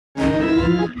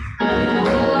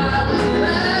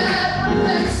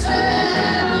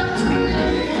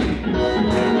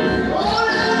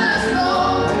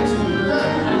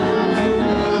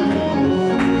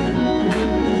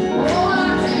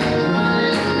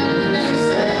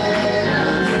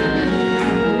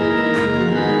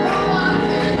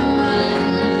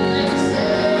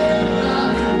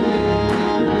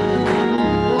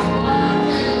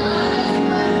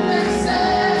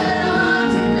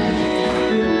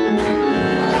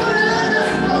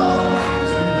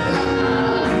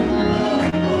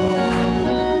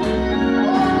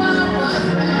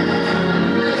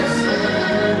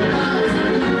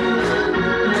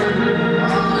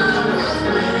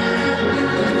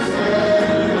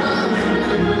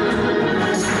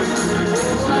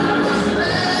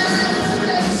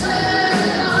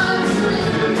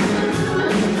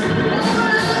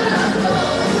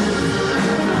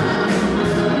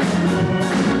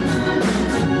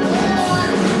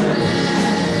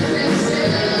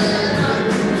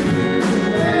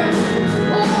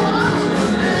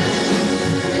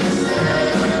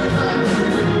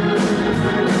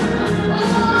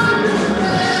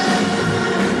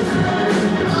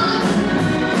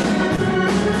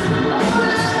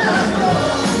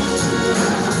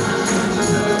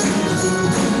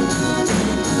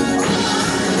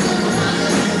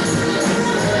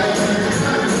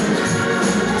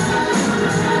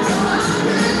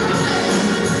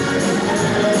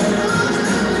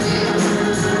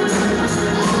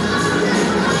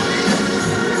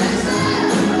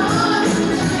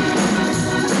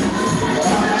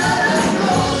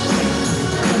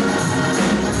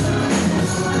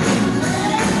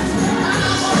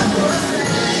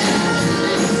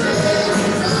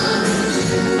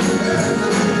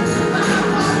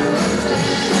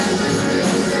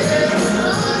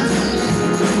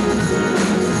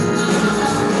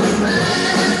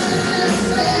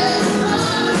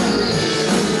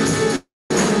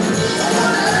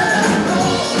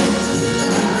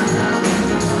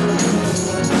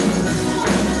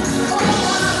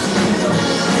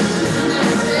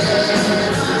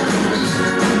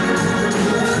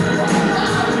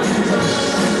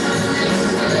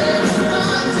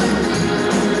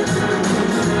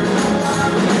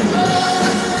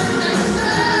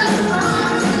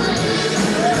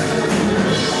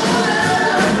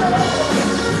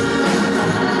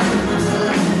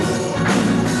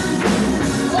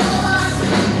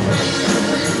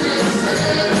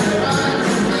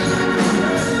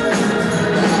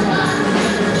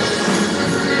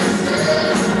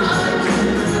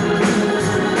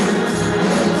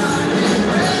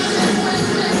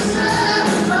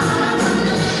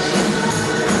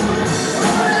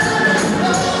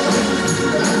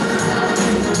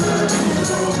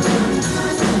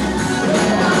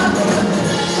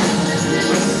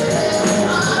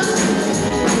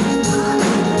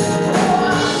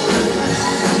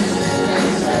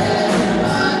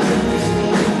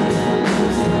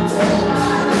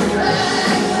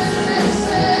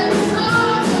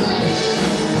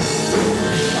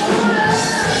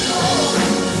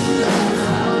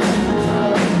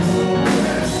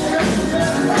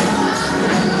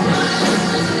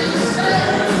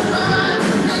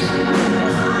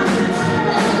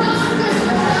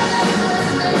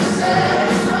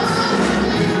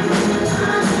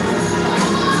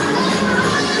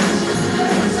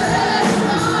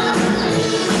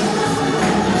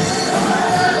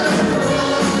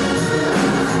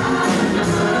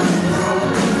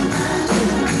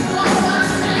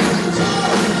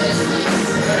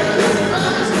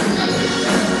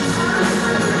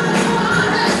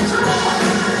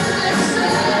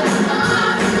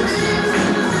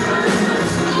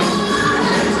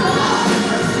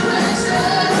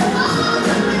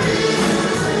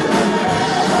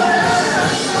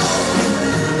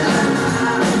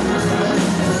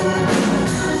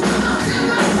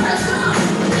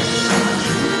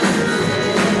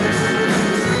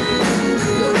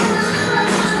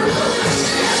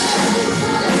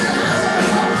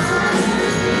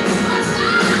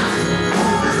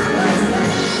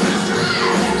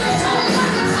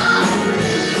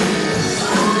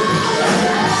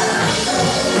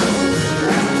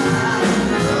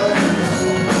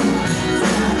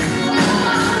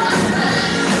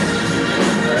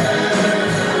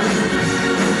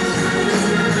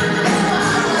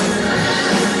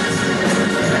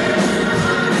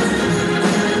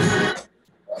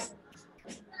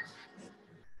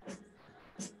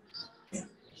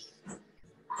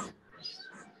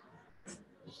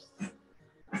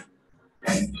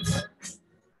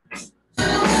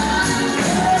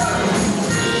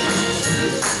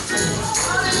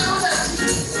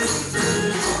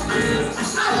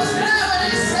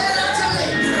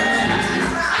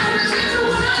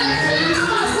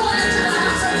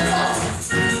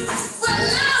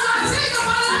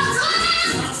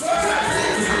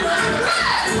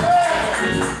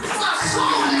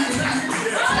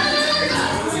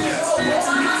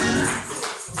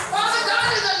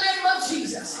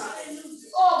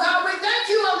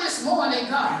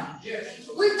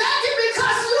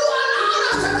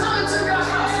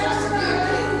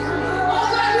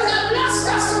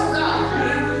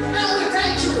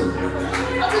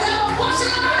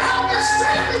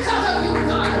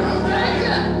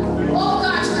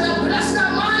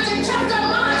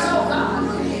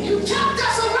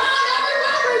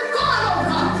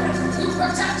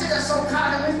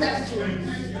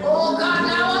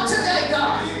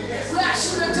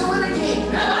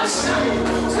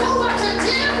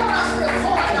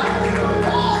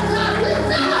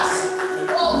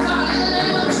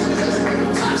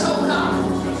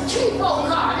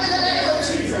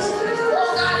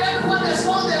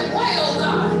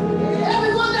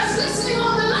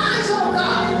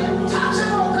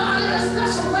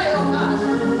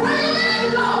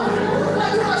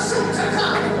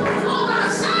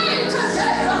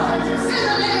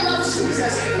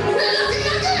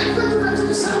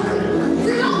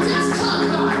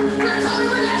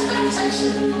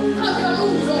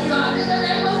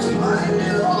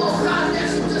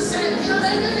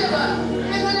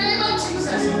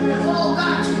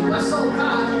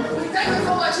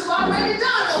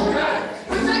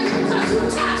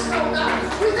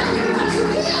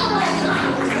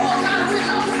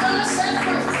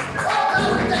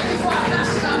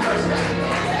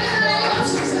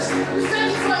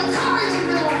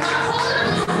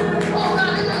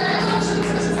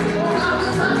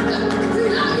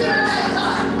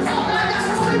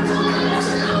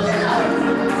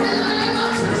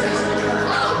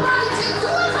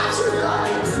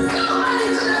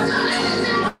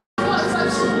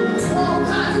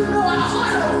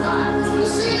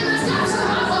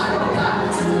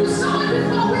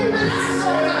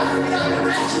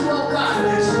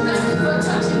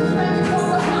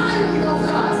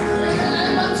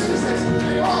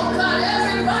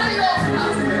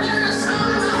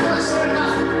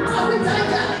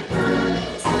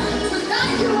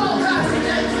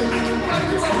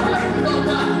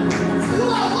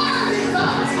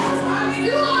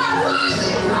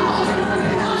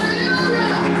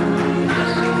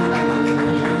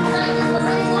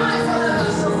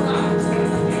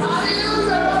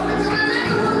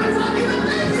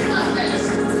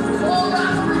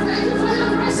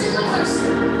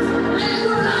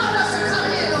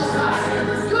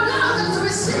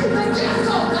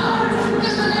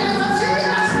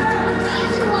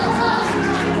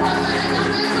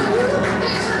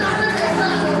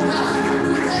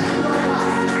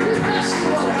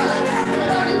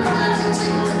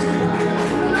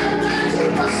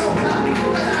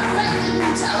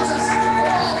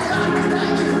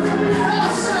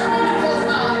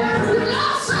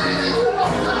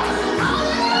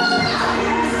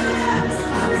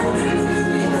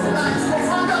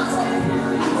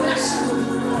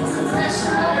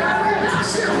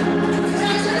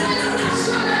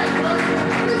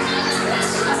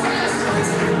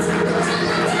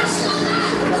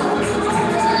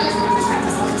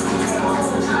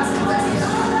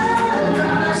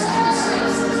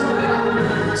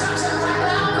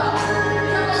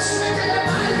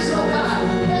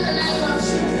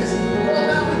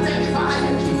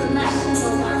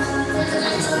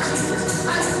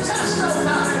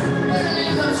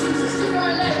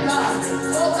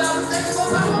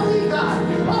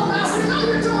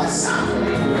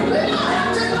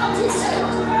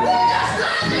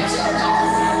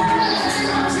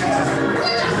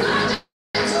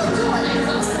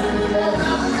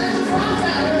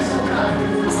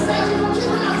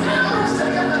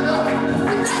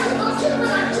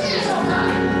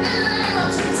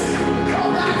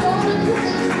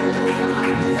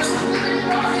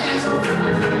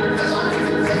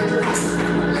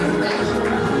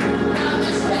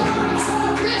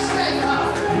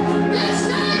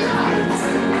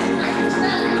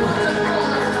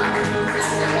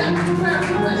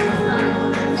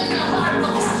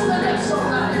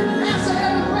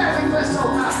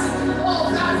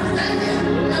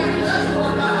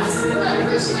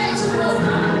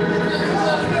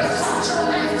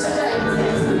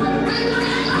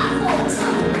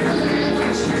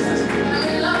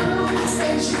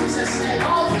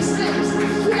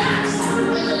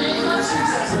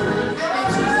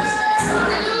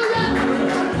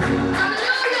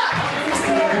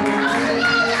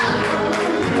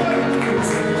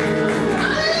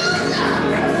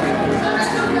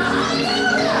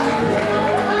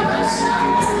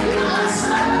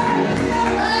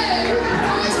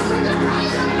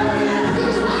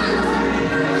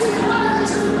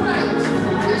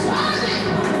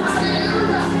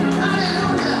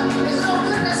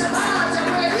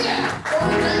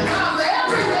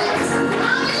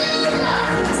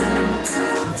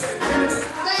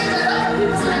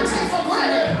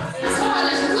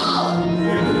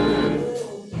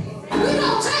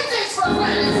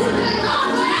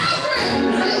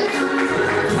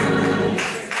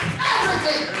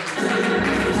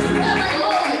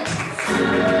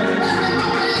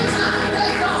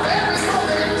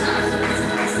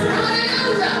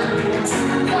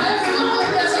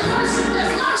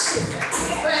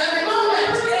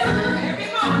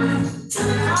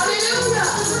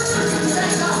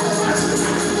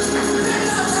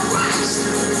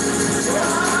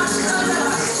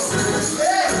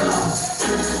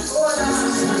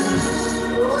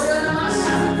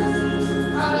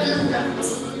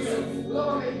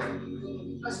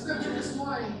scripture this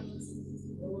morning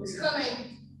is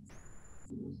coming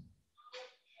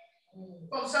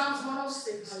from Psalms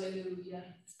 106.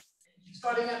 Hallelujah.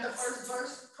 Starting at the first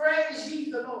verse. Praise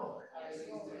ye the Lord.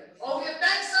 Oh, give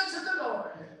thanks unto the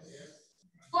Lord.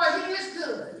 For he is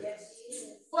good.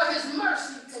 For his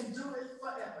mercy endureth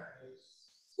forever.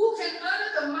 Who can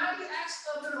utter the mighty acts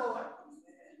of the Lord?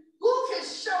 Who can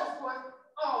show forth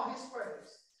all his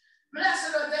praise?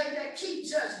 Blessed are they that keep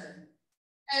judgment,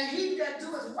 and he that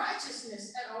doeth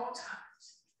righteousness at all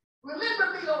times.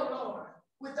 Remember me, O Lord,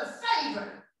 with the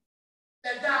favor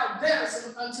that thou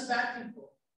bearest unto thy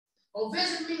people. O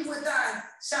visit me with thy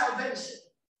salvation,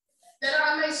 that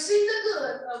I may see the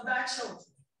good of thy children,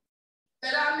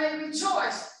 that I may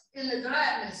rejoice in the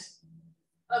gladness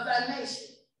of thy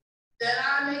nation, that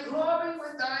I may glory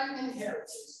with thine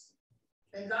inheritance.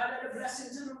 May God add a blessing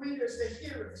to the readers, the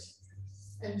hearers,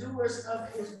 and doers of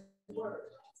his word.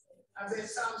 I read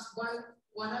Psalms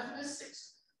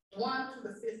 106, 1 to the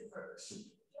 5th verse.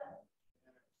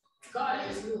 God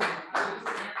is good.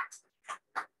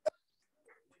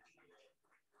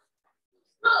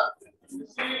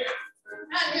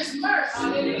 And his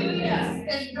mercy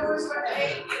endures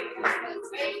forever.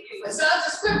 And so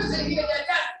there's scriptures in here that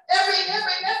got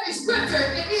every scripture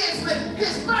it is with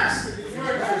his mercy.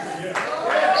 Endures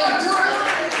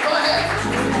forever.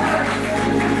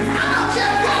 I don't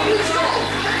care what we say.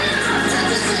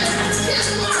 His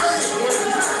mercy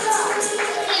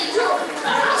endures.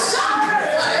 I'm sorry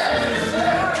forever.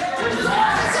 I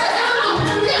said, hello,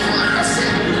 his mercy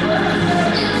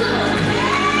endures.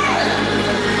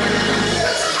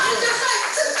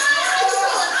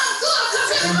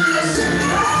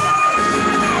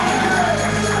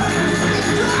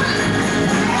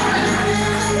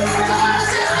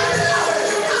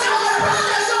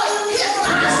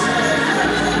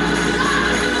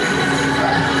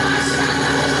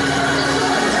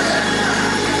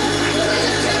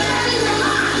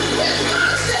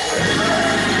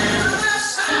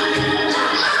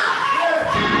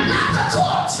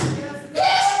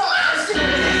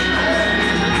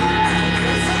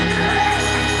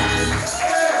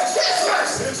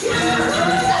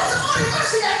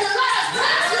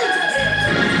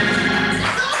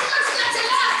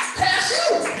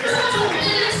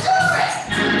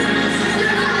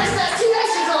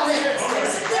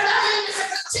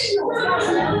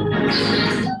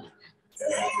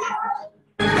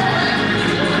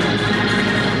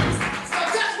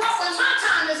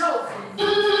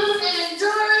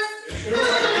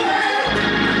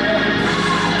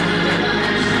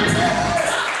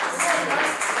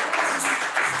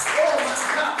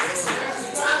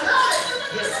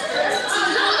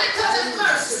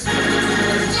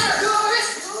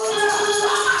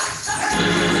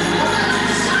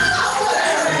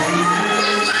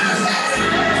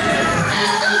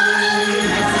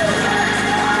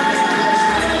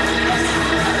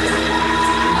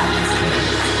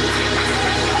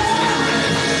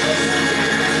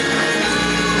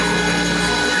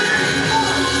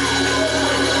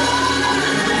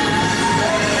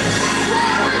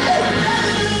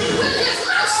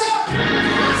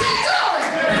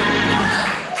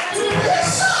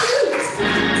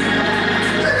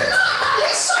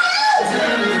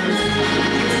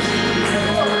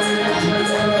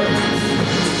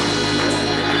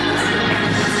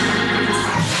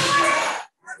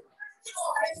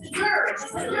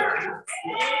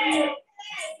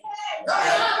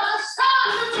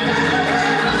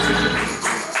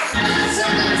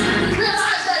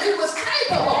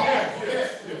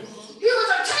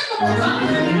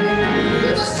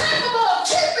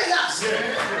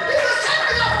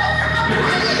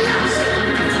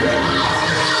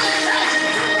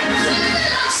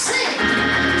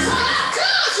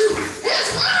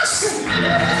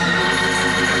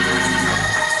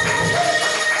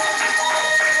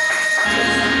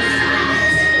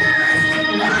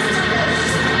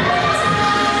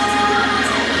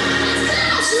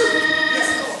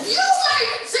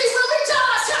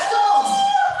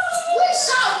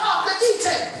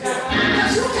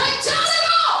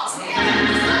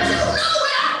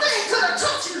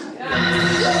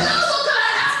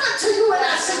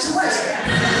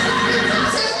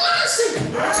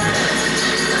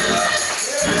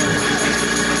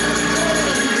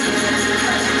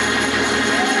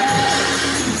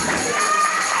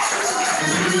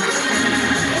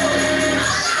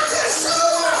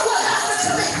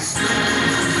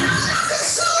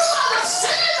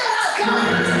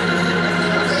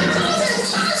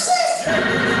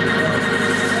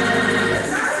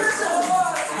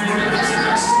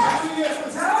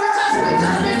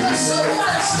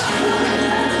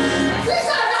 We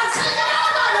got not taken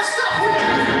out by the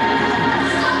stuff.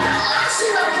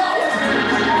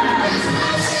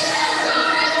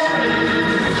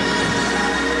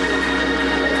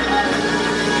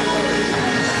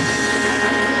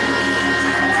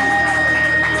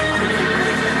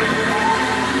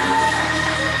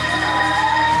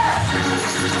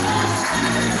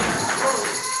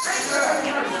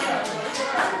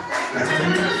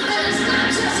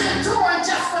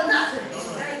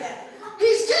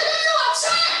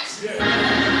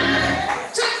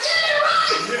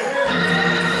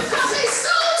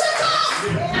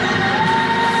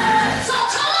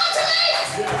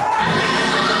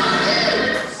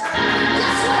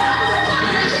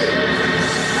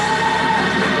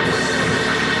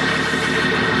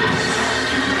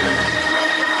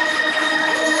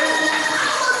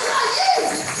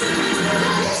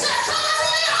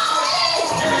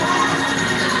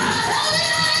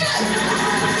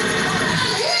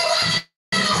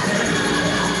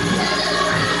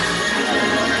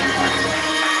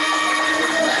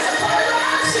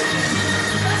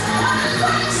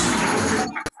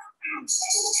 He's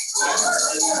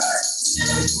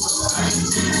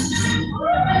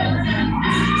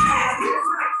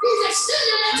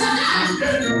extending it tonight.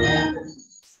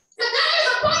 Today is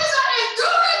a part of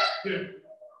enduring.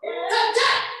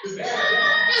 Today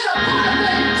is a part of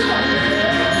enduring.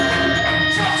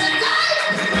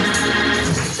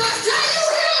 So today you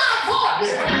hear my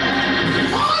voice.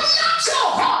 Hold up your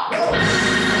heart.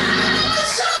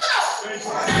 Shut up.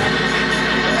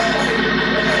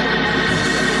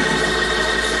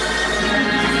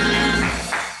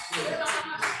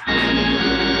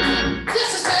 This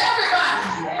is to everybody.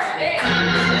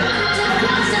 To the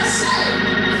ones that say.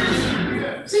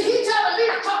 See, he telling me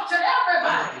to talk to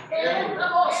everybody. Everybody.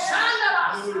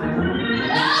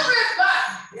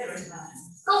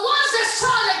 The ones that's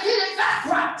trying to get it back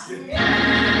right.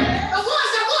 The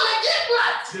ones that want to get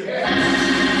right.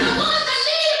 The ones that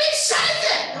need to be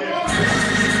shaken.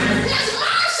 His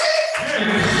mercy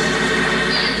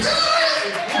endures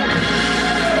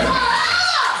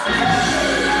forever.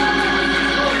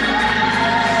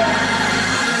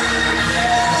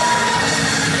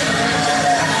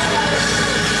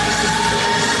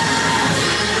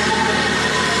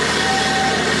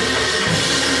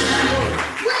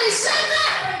 When he said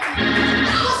that,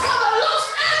 that was for the lost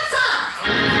and found.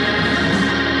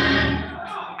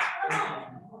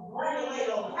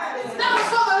 That was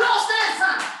for the lost and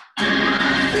found.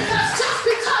 Because just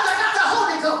because I got the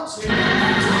Holy Ghost,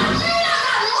 don't mean I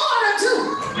got more to do.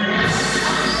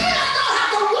 Don't mean I don't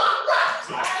have to walk right.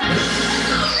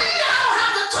 Don't mean I don't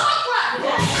have to talk right.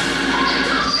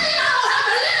 Don't mean I don't have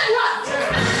to live right.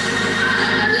 I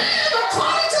have to live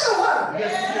according to the word.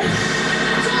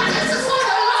 So this is for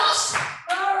the lost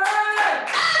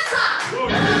and found.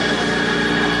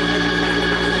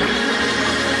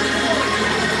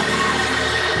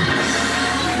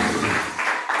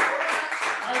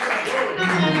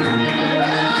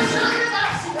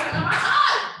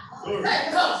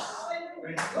 Hey, go.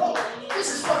 This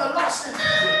is for the lost and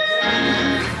found.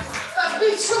 Let's be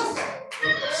truthful.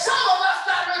 Some of us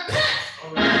got to repent.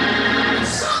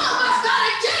 Some of us got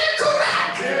to get it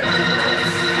correct.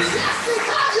 Just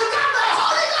because you got the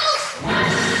Holy Ghost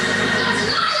does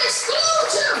not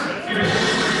exclude you.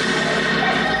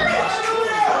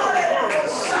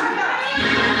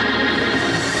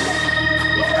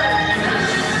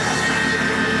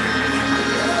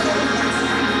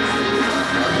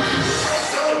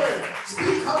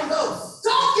 Speak, Holy Ghost.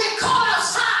 Don't get caught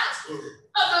outside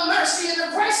of the mercy and the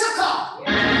grace of God.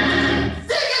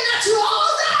 Thinking that you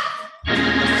owe that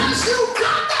because you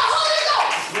got the Holy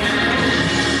Ghost.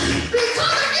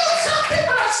 Because of you, some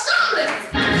people are stumbling.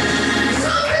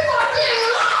 Some people are being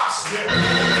lost.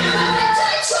 But they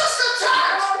take trust of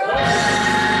church.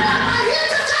 I'm here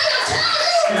today to tell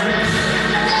you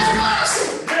there's mercy.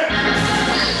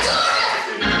 Endure it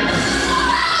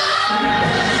forever.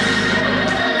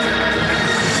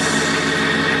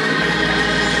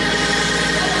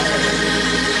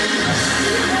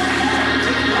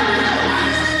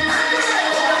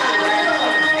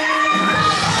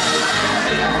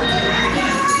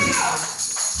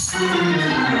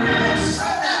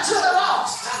 Now to the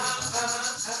lost.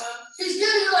 He's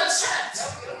giving you a chance.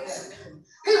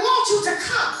 He wants you to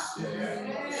come.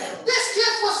 This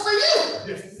gift was for you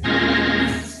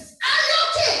and your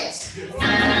kids and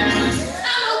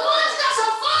the ones that's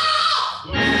afar off.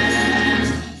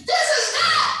 This is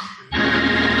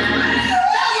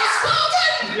that was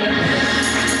spoken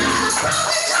by the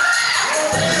prophet Joel.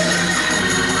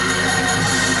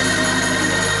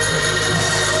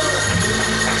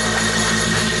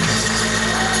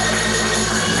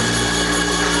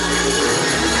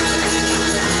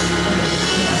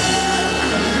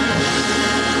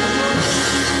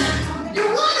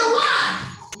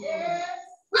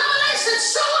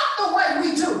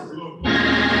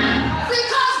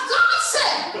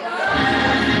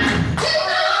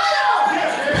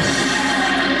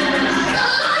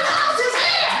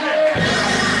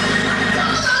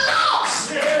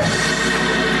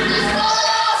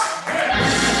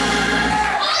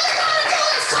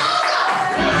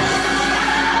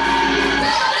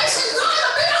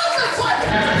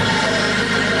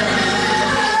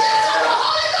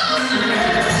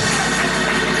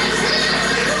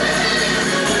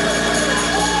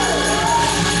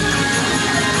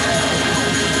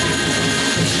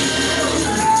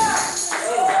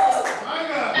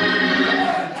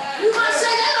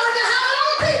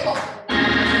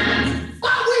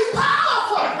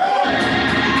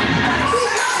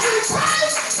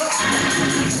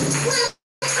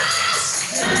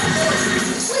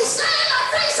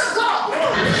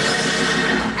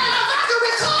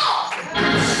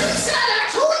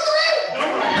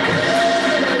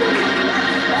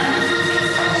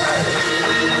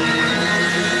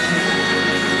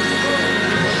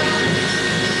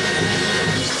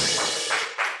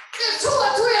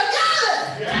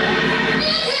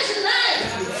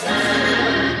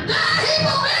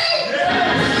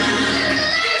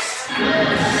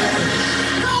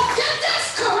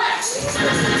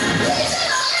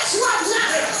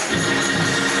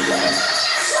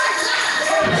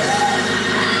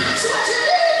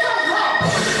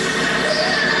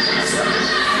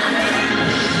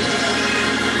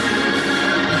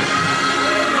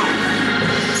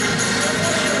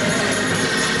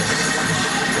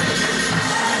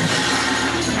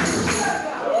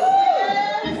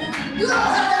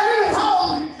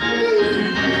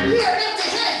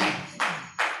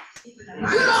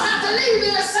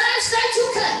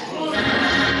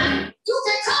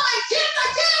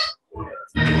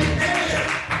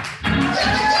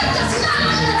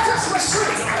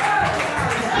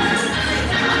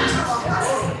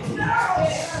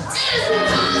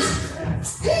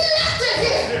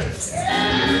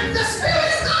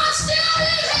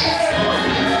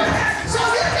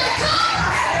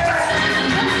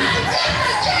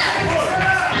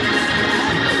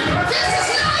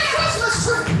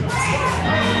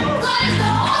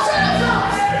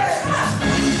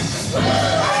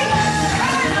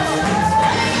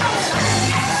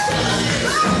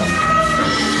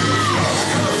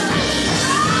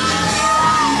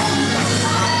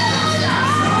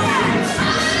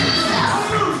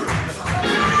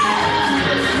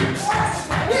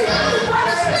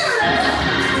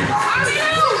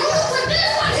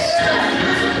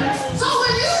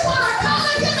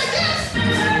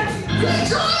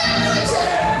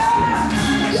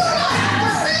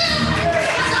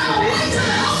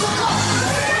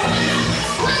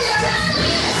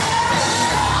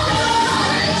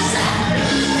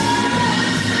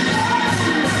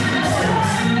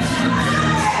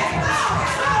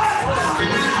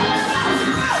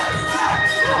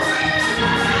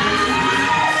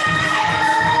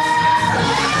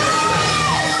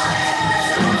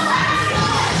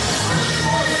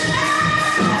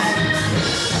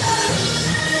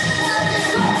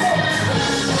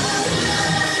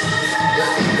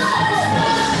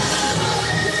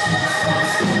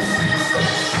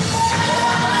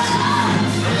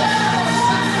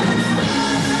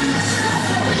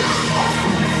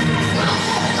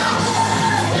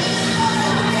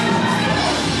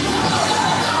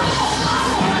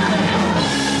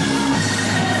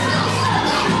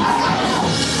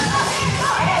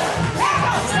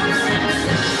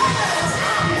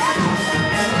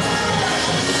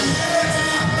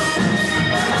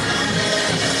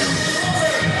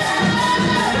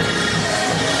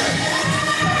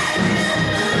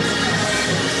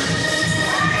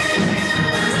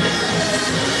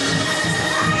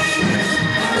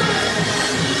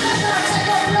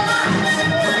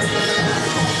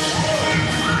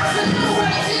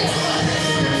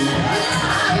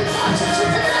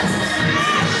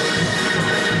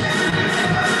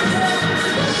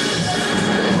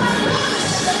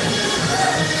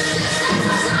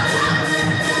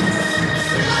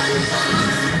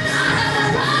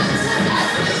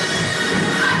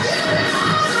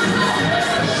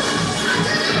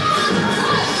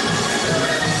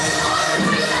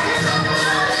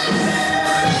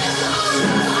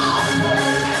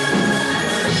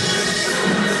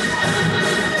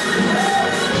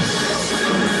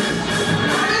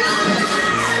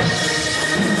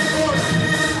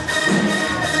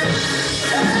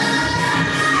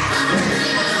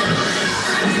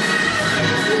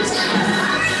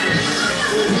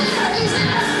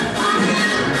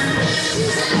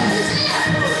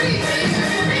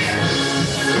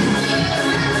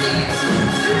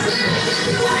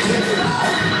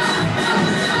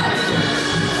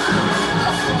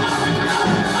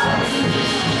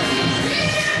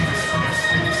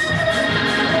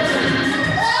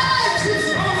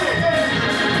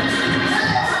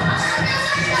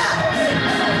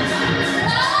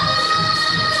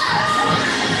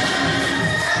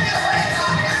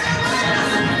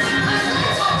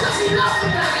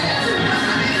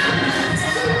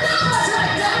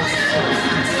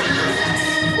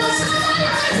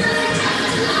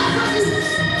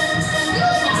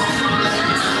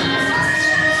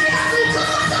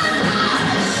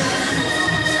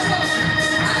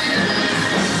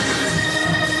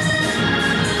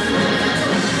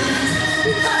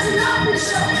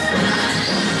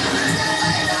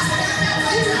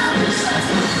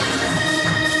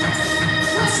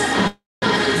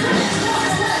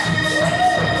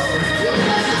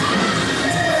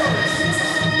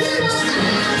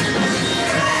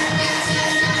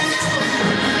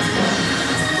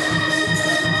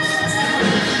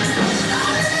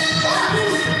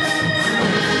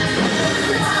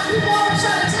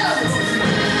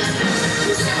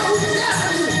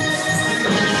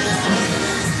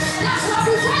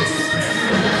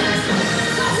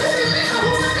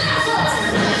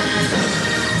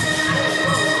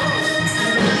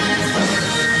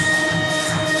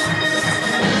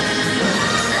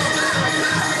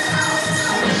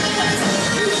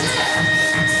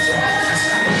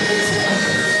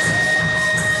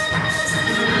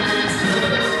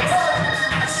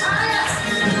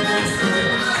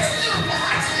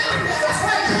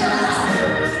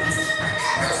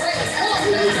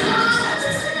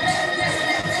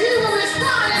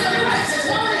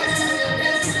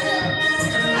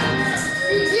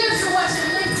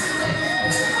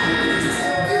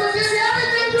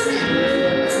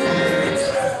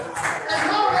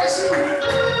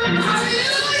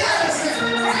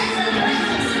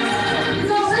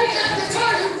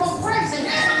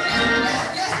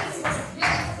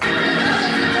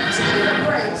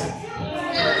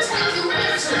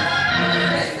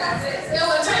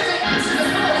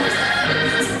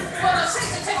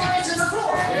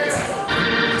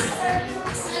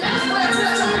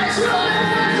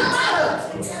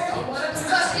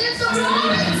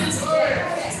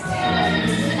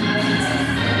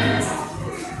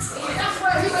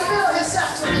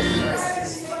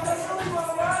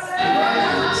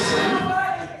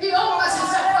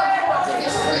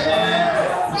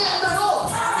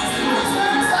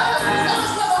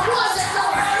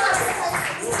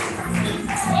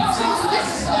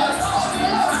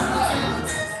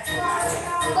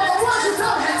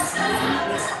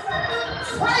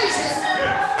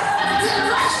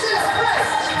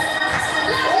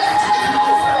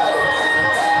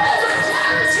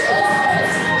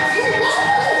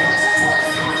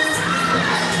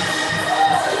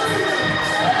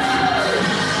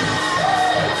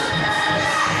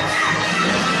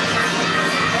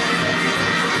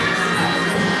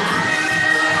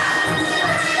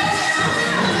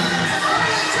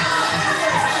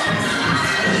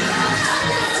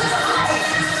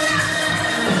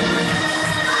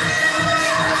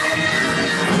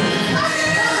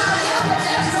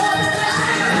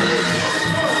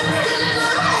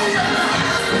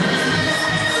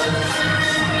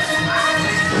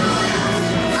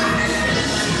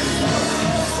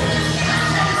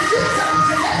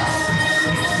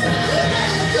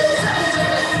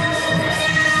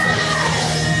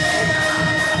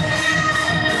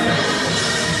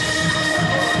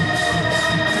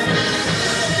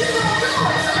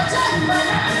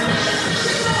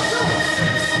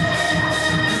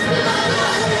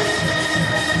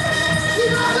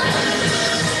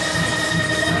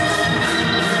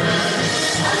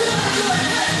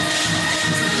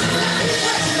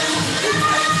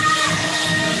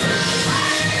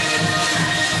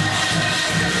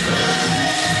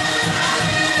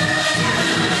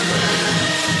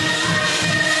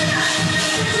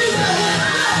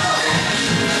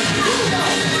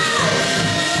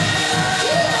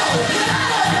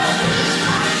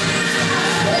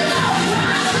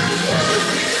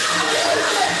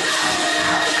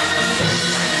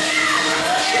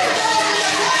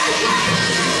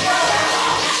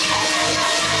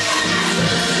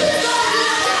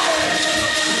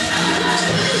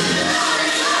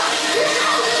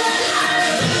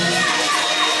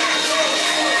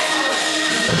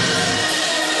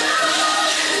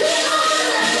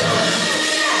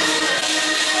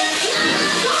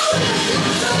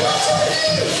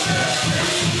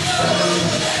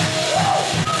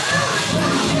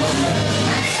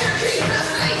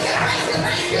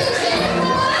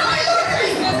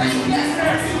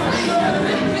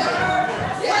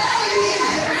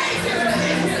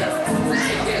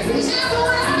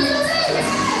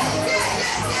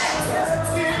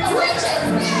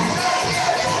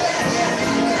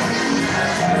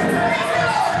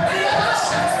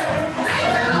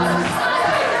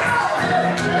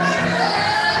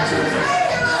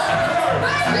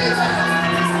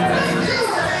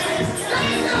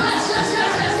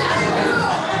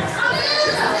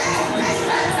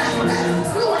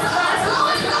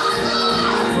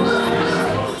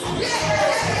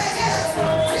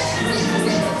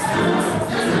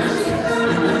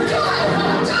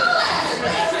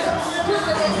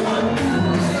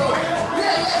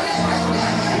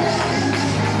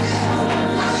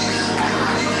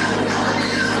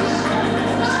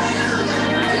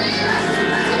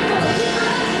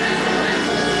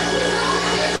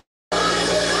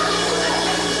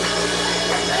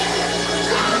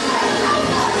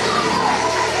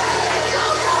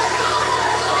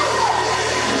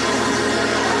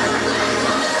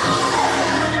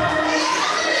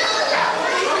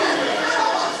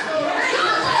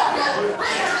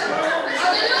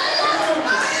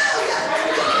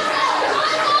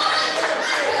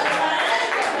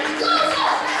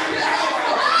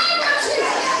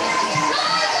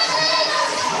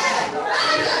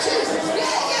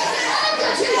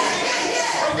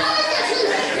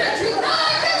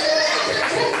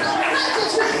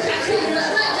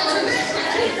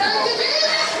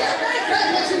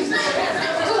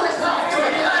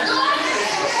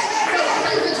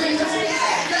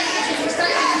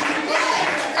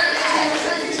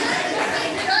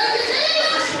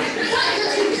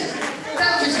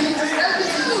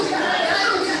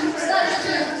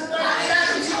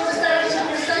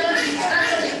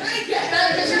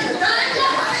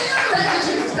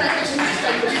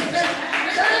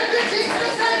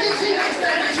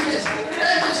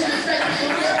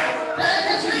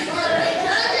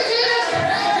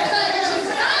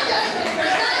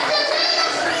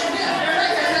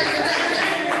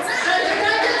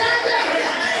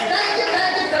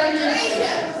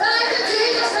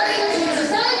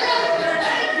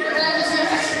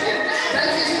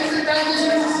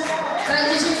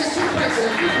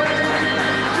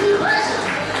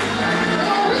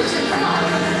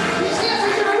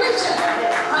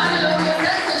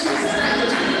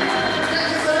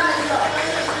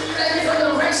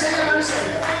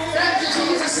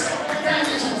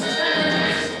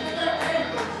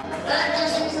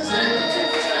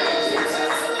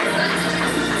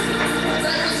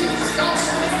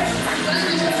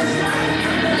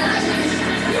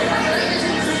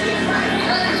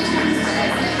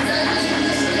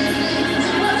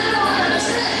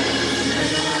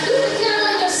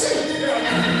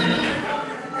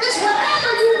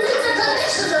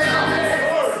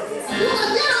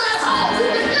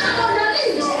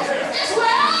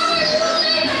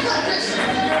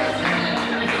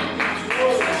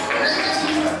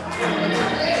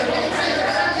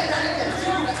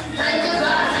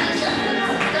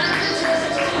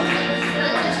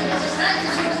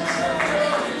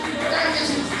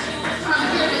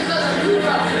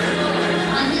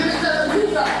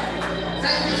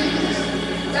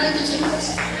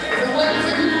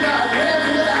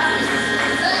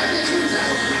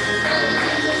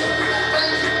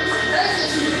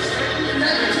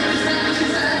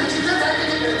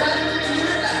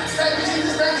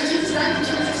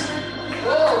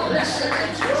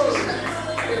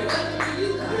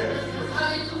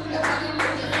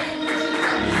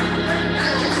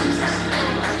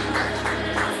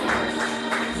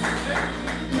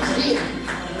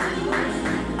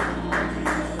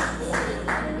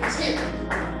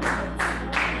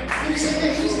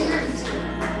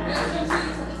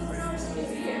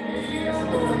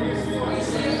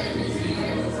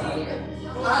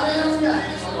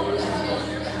 Hallelujah.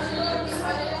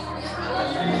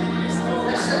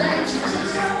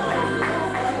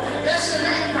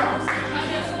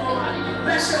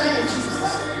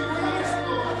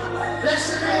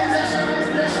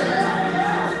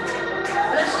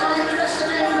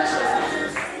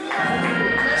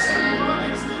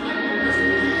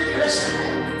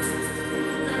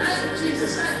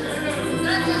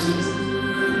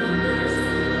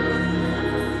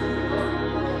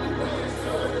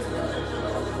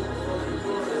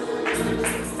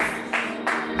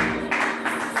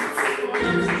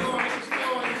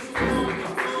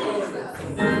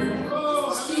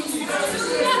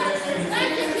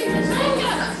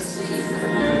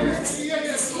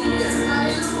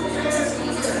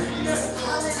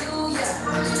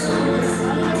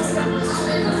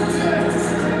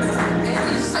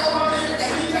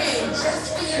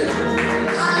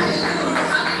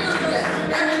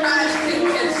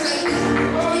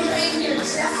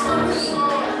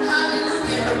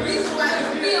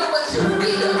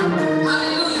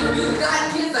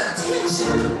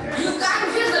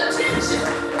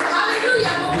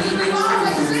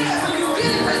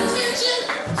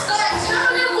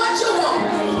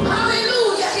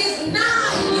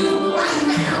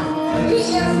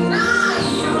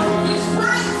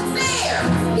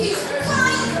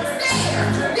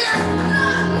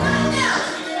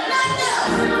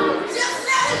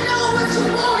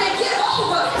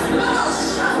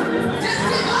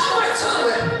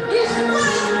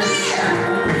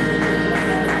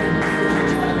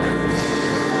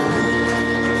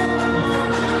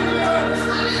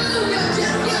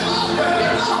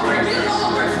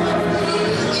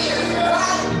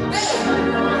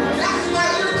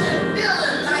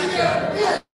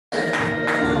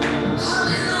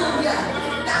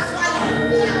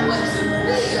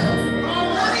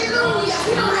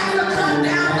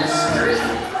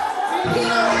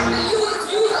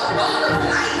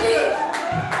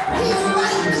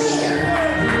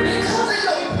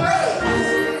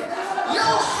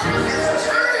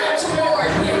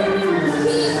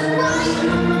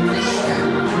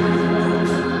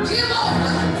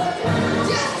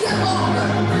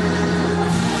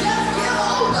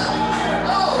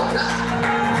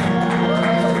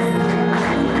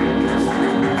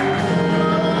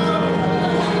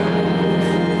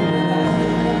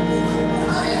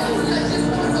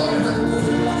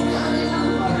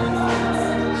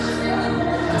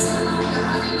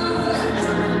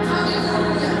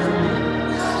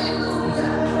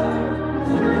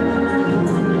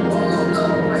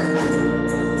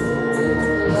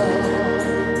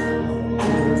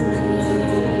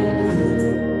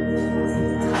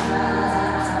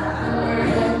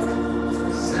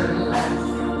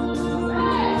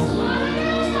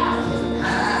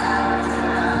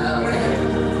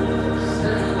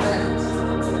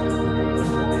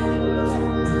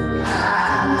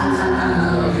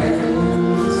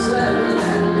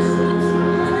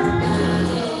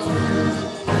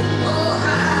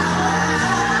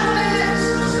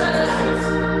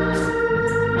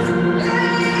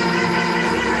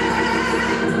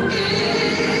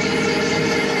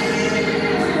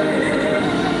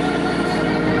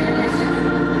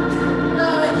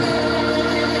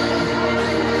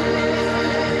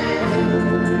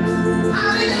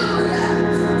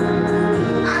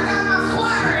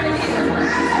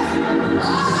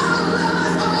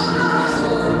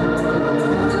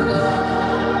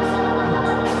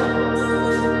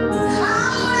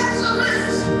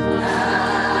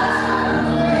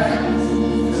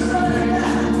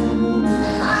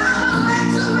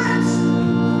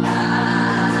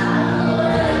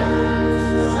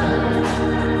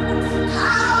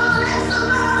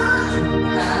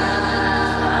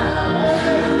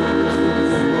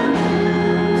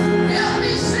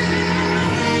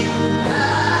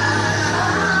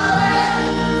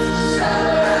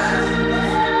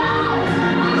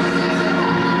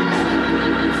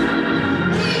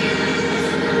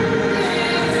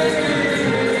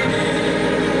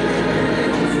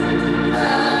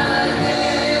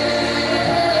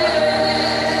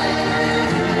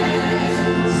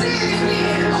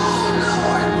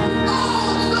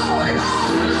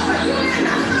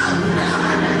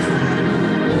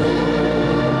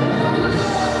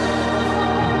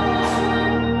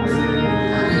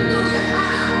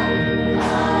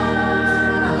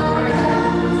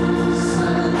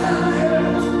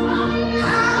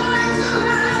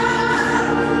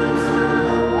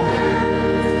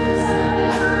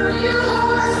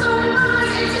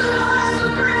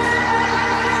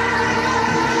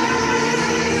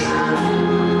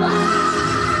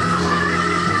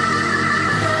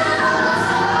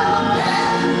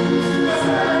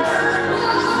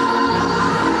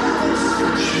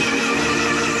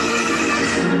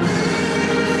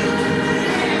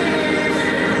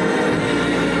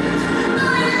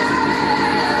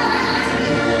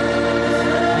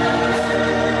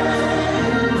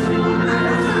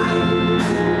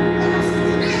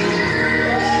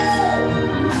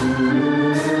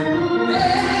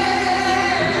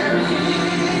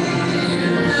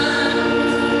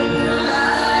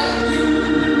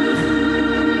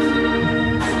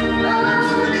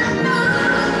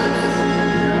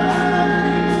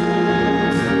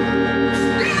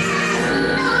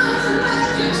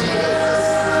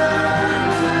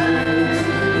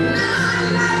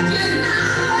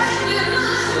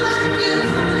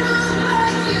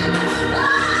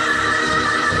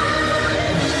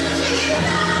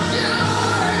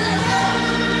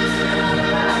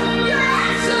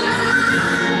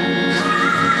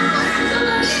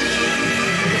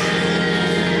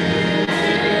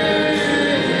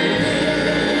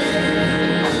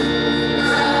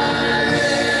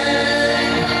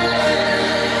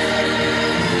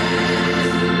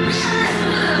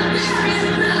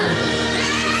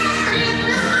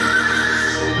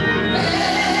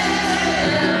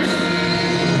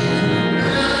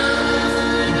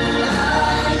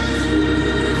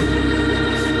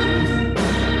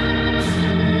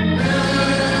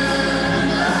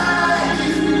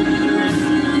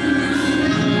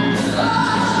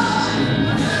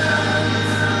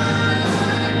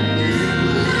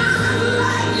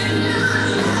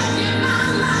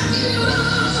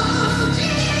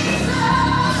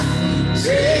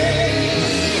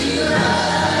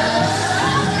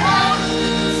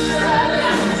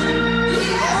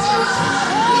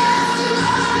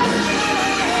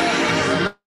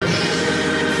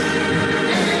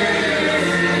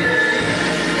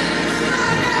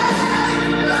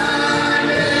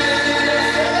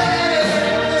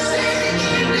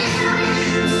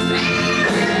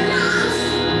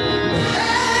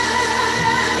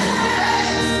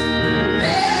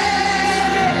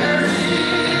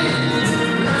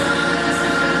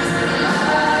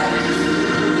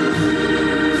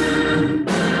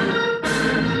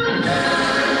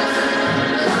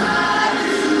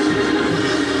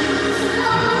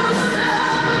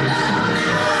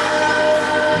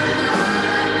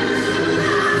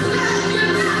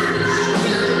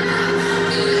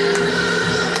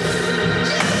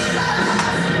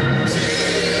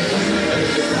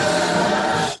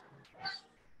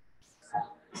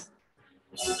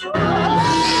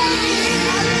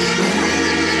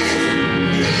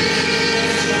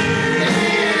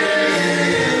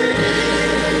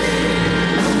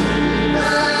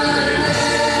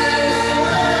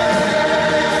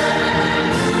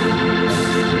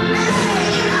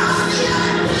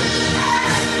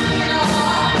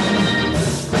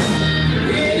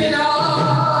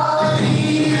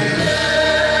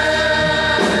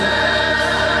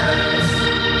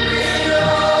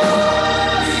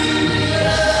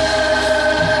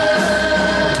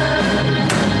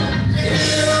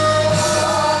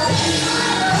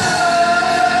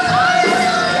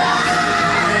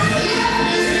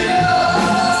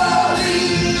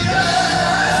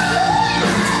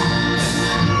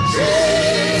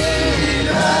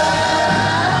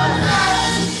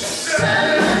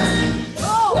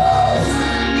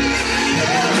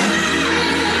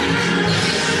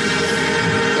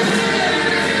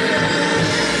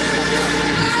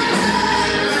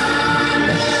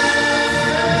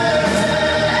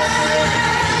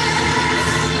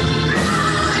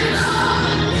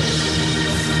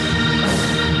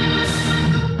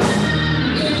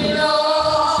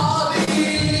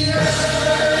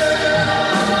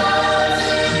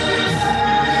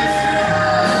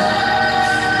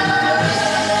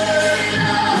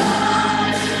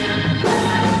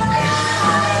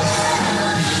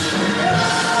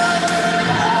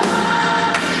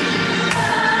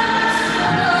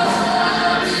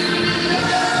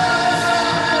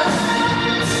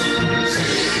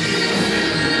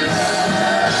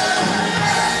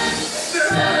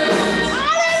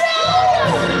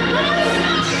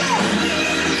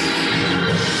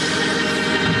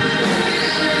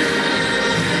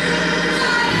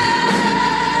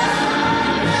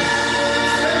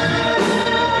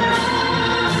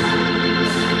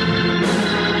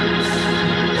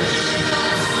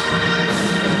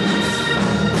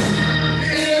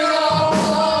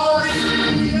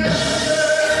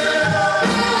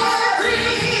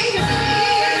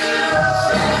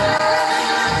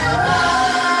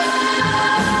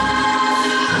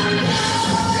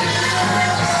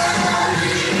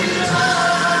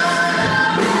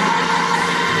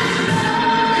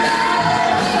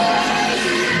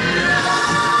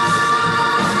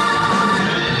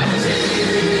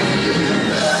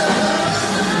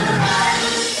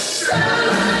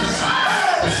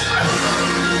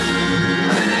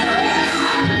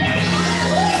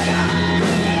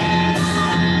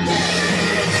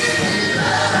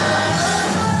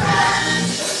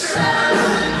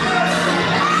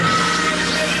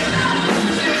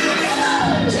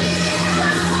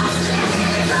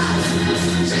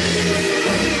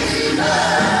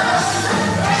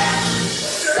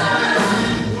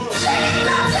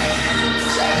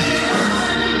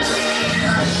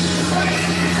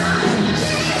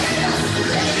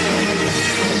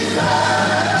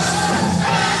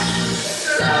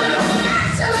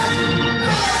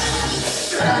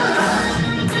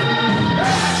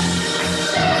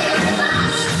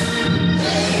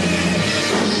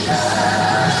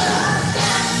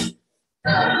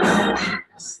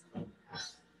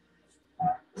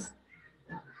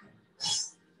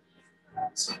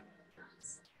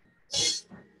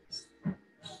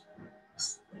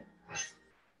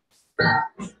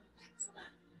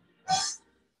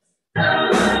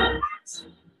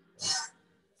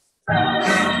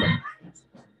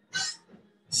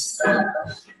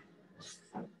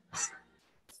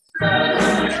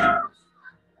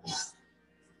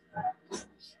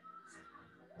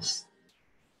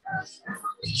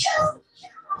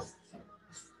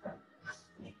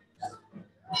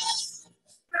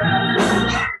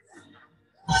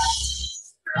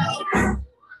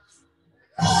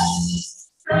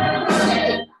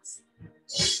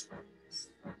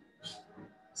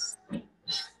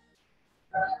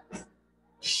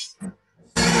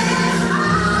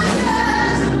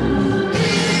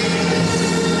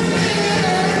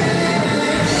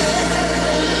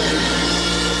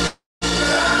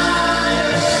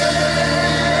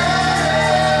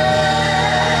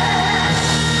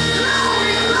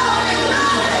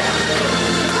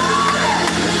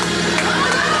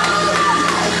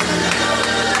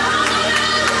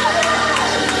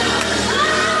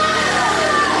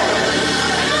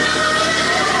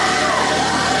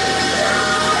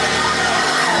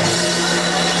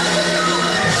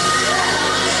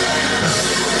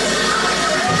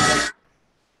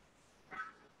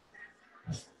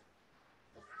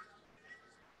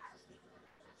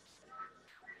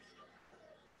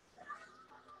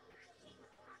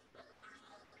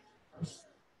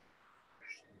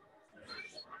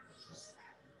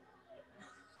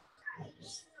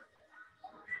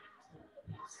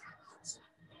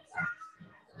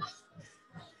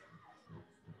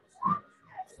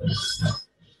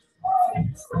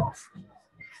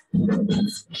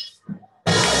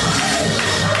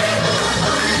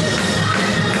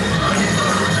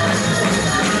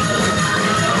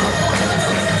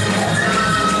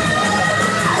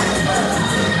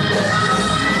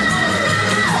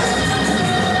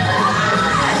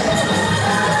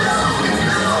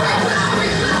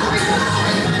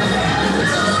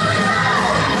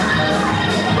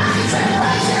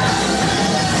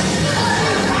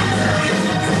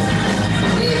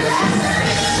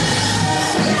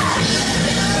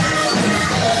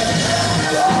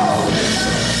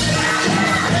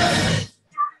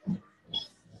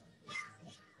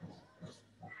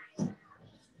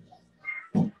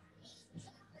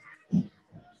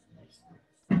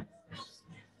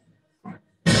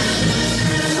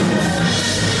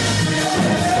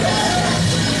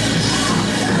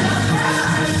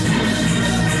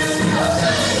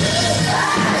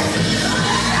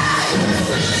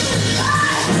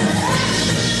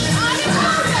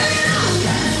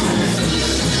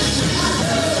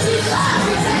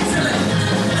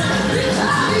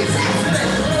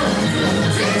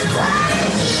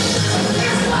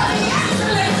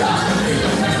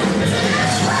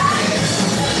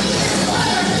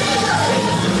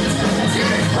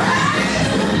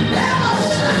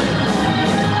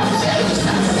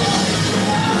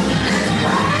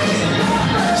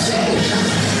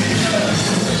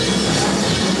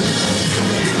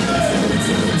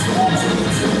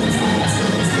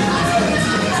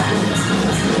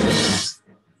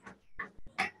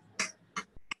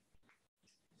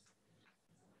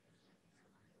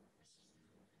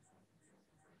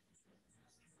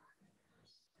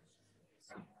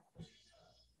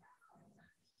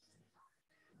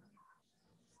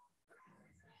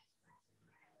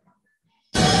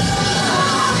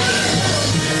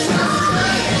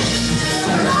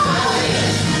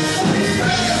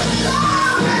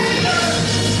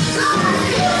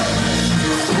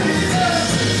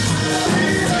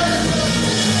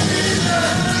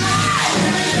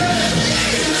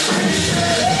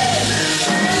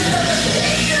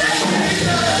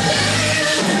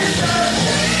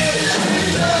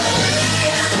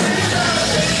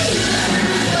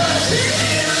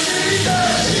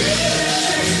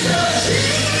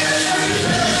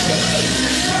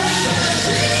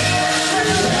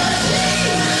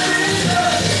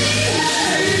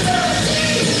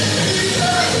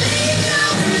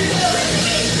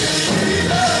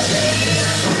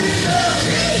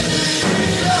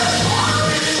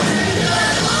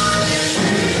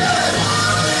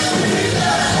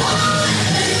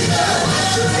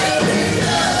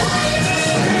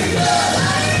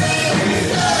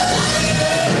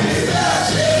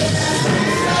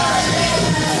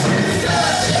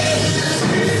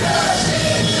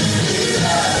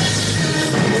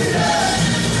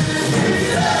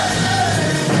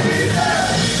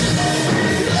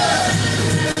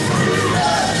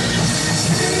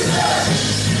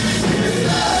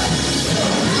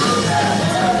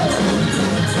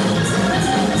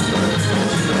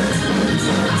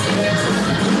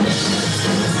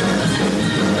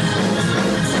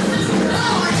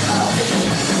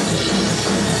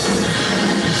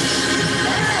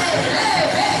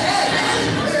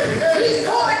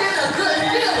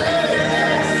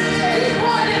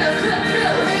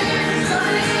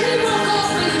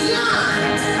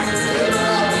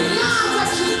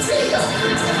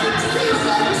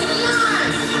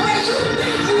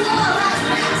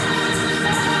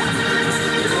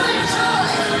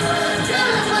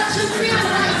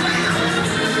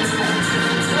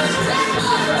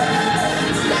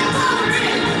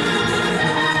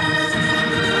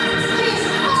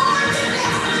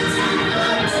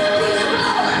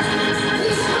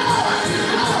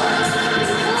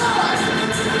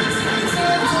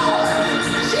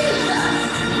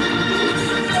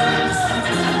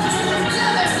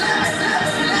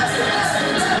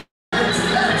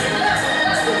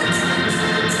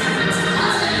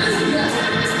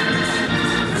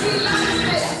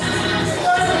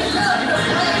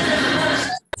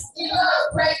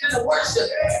 worship.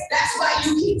 That's why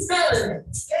you keep feeling it.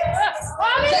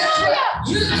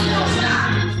 You don't stop.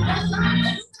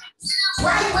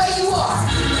 Right where you are.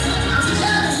 I'm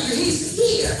telling you, he's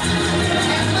here.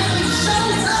 And when he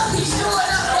shows up, he's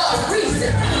showing up for a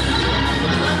reason.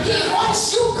 He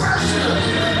wants you personally.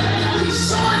 He's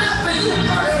showing up for you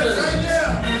personally.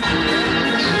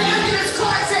 Evangelist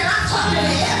Clark said, I'm talking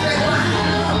to everyone.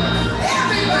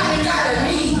 Everybody got a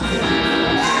need.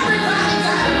 Everybody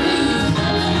got a need.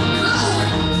 Lord,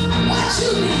 what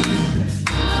you need?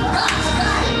 God's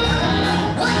got it.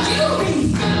 What you need?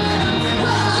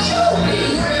 What you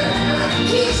need?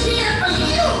 He's here for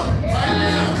you.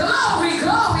 Glory,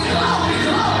 glory, glory,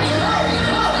 glory, glory,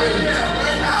 glory.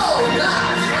 Oh, God.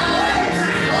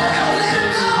 Don't let him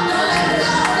go. Don't let him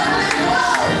go.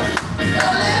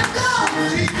 Don't let him go.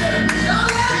 Don't let him go. Don't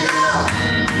let him go.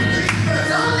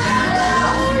 Don't let him go.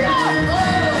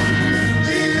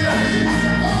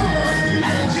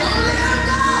 Don't let him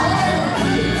go.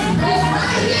 He's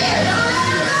right here. Don't let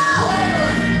him go.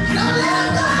 Don't let him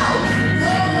go.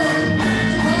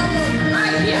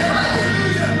 Right here, buddy.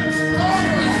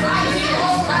 He's right here.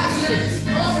 He's right here.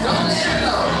 Don't let him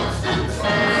go.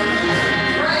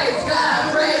 Praise God.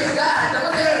 Praise God.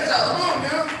 Don't let him go.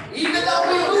 Even though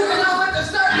we're moving on with the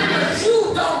service, but you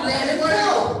don't let him go.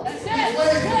 You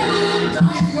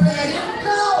don't let him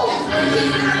go.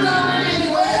 He's not going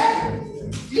anywhere.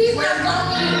 He's not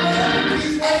going anywhere.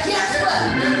 And guess what?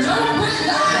 Don't put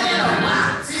God in a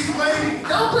box.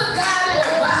 Don't put God in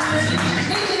a box.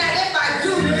 Thinking that if I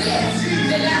do this,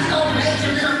 then that's going to make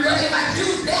him come good. If I do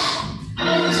that,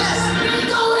 just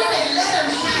go in and let him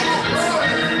have it.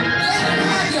 Let him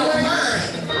have your mind.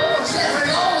 Just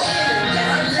go in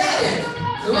and let him.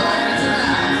 Glory to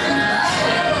God.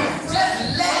 Just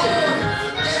let him.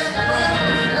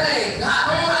 Hey, God.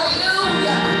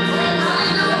 Hallelujah.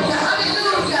 Hallelujah.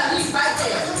 Hallelujah. He's right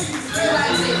there. He's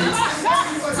right there.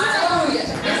 Hallelujah.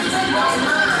 It's with the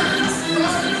mind.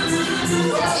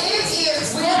 It is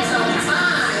with the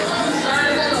mind.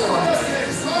 Serve the Lord.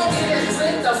 It is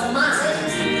with the mind.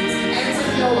 And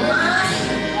when your mind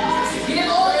give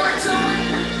over to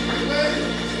it,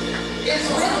 it's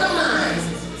with the mind.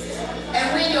 And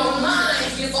when your mind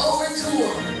give over to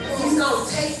him, he's going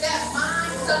to take that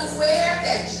mind somewhere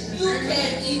that you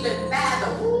can't even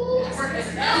fathom.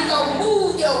 He's going to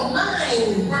move your mind.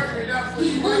 He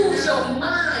moves your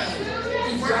mind.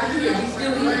 He's right here. He's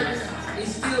still here.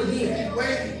 He's still here.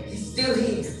 He's still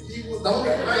here. Don't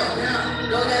let him go.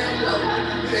 Don't let him go.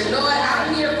 Say, Lord,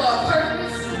 I'm here for a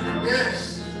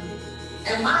purpose.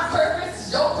 And my purpose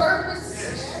is your purpose.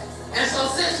 And so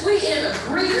since we in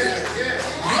agreement,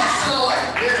 yes, Lord.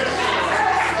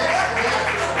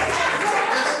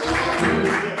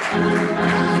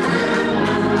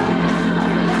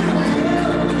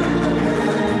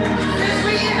 Since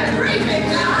we in agreement,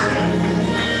 God,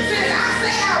 since I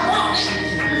say I want it,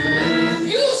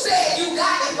 you said you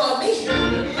got it for me.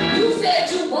 You said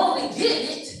you want to get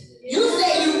it. You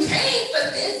said you came for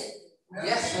this.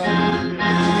 Yes, Lord.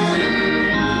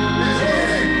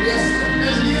 Yes, Lord.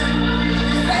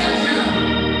 Thank you.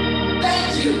 Thank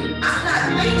you. I'm not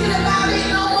thinking about it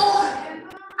no more.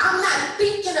 I'm not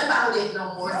thinking about it no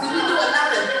more. See, we do a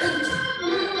lot of thinking.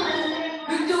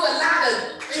 We do a lot of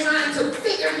trying to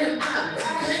figure him out.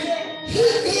 He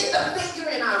did the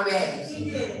figuring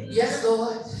already. Yes,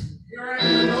 Lord. Yeah.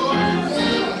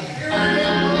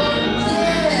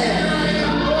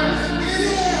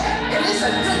 And it's a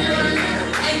good thing.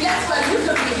 And guess what? You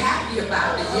can be happy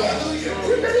about it. Yeah.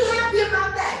 You can be happy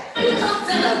about that. It comes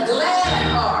in a glad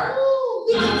heart.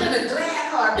 It comes in a glad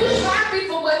heart. Be happy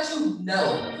for what you know.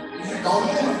 You don't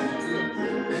know.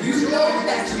 You know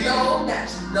that you know that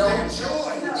you know.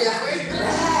 Just be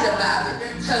glad about it.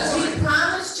 Because he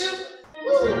promised you.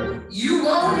 You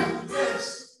want it.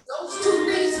 Those two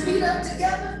things meet up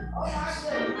together. Oh my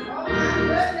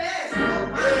goodness.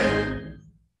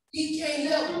 He can't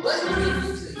help but give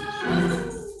you to you.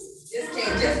 Just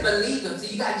can't just believe him. So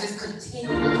you gotta just continue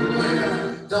to believe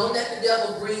him. Don't let the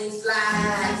devil bring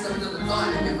slides of the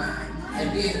thought in your mind. And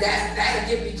then that'll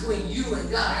get between you and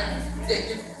God.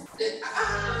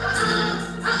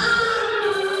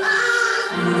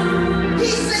 He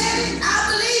said it, I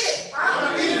believe it.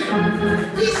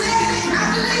 He said it, I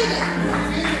believe it.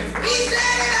 He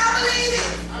said it, I believe it.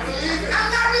 I'm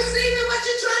not receiving what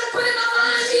you're trying to put in my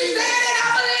mind. He said it, I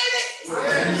believe it.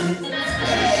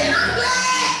 And I'm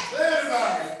glad.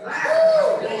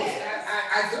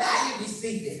 I'm glad you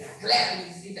received it. I'm glad you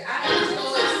received it. I'm so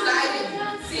excited.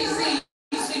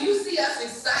 See, you see us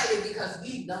excited because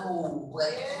we know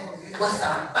what's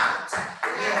about to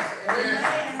happen.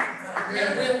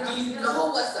 And when you know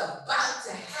what's about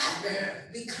to happen,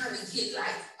 we kind of get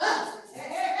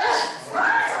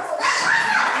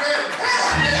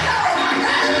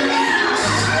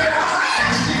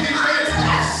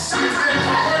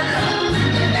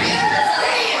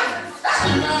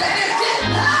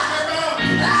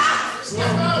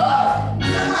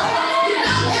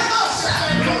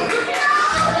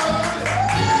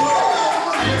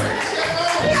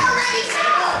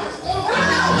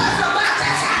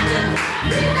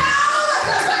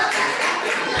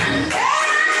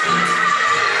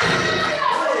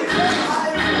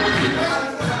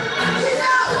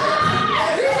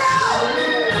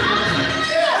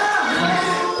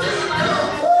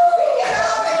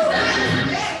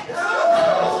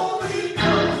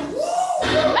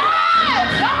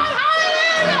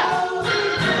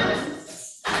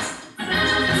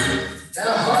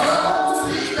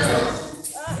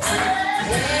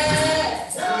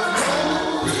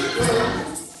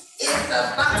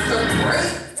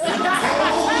break.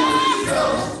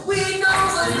 We know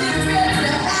what's getting ready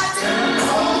to happen.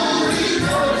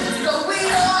 So we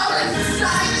all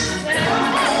excited.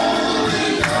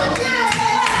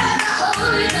 Yeah, the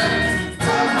Holy Ghost.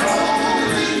 The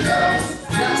Holy Ghost.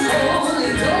 The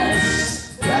Holy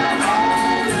Ghost. The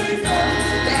Holy Ghost.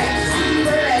 That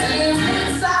keeper that lives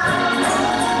inside.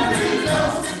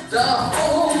 The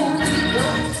Holy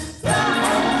Ghost. The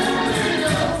Holy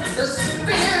Ghost. The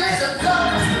Spirit of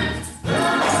God. The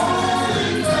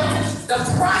Holy Ghost. The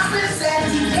promise that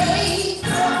He gave. The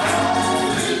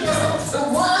Holy Ghost. The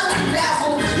one that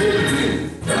will keep you.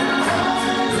 The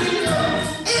Holy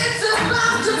Ghost. It's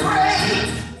about to break.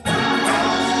 The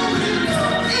Holy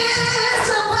Ghost. It's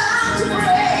about to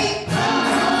break. The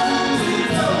Holy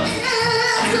Ghost.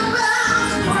 It's about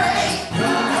to break.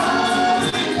 The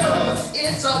Holy Ghost.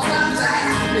 It's about to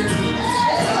happen.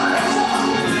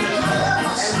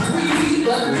 And we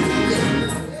believe it.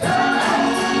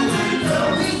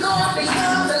 We go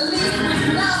beyond belief. We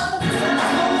know.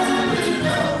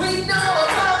 We know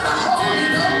about the Holy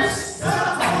Ghost. The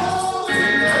Holy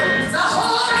Ghost. The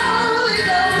Holy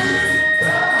Ghost.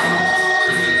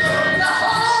 The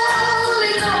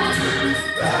Holy Ghost.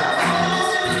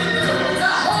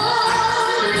 The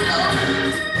Holy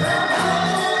Ghost.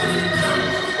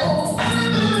 Oh.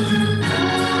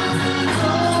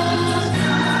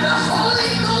 The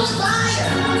Holy Ghost fire.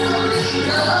 Holy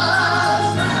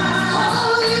Ghost.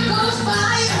 Holy Ghost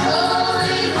fire.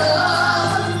 Holy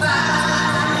Ghost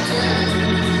fire.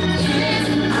 In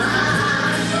my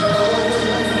soul.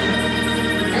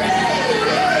 Hey,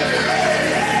 hey, hey,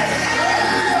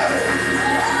 hey.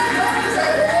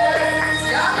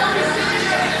 Y'all know this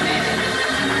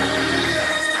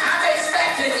I'm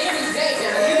expecting any day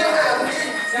now. You know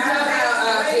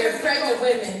how they're pregnant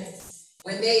women,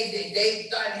 when they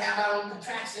start to have our own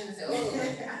contractions,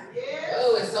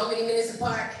 oh, it's so many minutes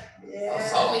apart. Oh,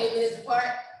 so many minutes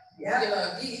apart. Yeah. You know,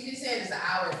 if you said it's an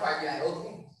hour apart, you're like,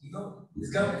 okay, you know,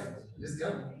 it's coming. It's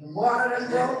coming. The water done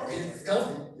broke. It's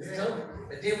coming. It's coming.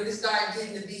 But then when it started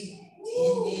getting to be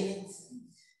 10 minutes,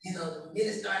 you know, the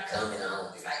minutes start coming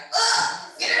on, it's like,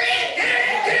 get her in, get her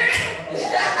in, get her in.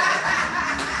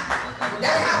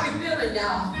 That's how we feeling,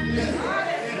 y'all. Get her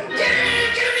in, get her in,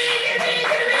 get her in,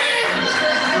 get her in.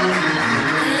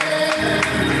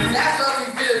 That's what we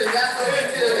feeling, that's what we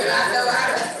feeling. I know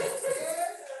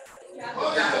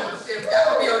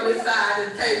y'all be on this side of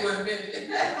the table in a minute.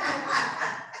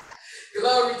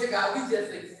 Glory to God, we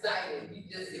just excited. We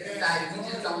just excited. We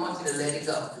just don't want you to let it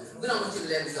go. We don't want you to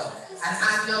let it go. And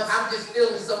I know I'm just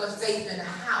feeling so much faith in the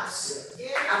house.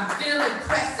 I'm feeling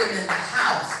Preston in the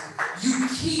house. You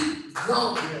keep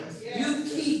going. You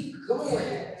keep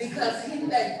going because He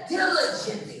that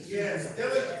diligently. Yes,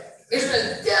 diligently. It's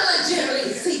a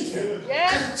diligently seeking.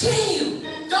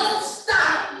 Continue. Don't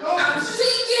stop. I'm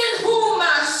seeking who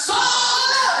my soul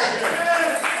loveth.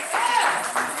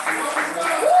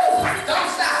 Don't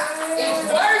stop. It's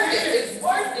worth it. It's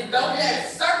worth it. Don't let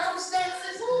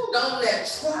circumstances, don't let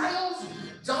trials,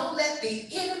 don't let the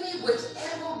enemy,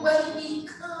 whichever way he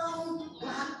comes,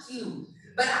 block you.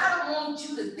 But I don't want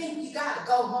you to think you gotta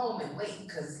go home and wait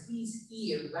because He's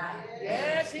here, right?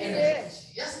 Yes, He and is.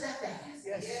 it's just that fast.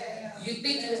 Yes. You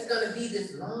think it's gonna be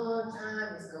this long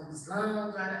time, it's gonna be this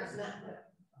long time. It's not.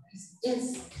 It's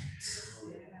instant.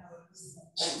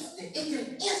 Instant. It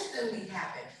can instantly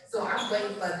happen. So I'm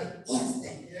waiting for the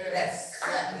instant. That's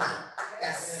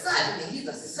suddenly. He's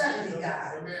a suddenly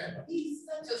God. He's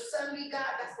such a suddenly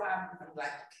God. That's why I'm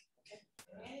like,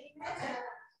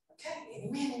 okay, any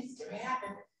minute it's gonna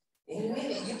happen. Any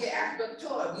minute you get after the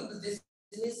tour. We was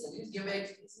dismissing. We was getting ready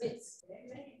to dismiss.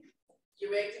 Get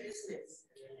ready to dismiss.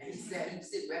 And he said, he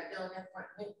sit right there on that front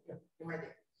bench. Him right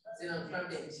there. Sit on the front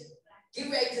bench. Get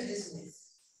ready to dismiss.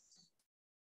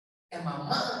 And my mom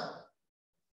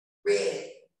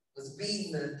was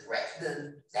reading the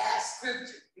last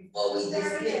scripture before we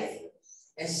dismissed.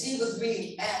 And she was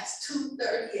reading Acts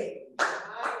 2:38.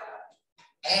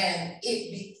 And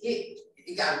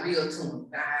it got real to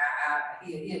him.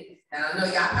 And I know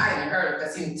y'all probably haven't heard it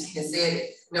because he said it.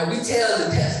 You know, we tell the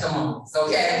testimonies,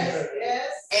 okay? Yes.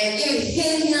 And it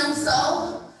hit him so,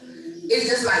 it's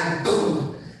just like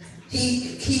boom.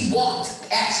 He walked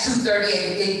Acts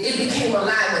 2:38. It became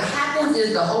alive. What happens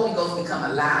is the Holy Ghost become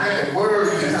alive. The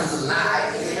word becomes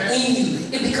alive in you.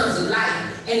 It becomes alive.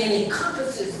 And it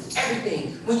encompasses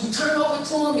everything. When you turn over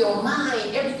to Him, your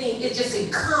mind, everything, it just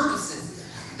encompasses.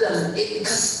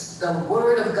 Because the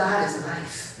word of God is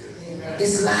life.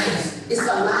 It's life. It's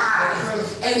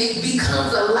alive. And it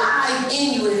becomes alive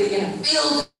in you and it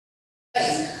fills your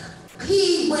face.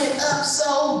 He went up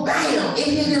so bam. It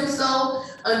hit him so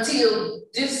until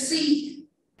this seat,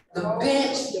 the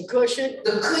bench, the cushion in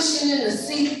the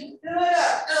seat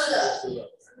stood up.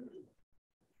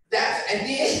 And then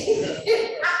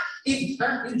he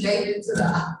finally made it to the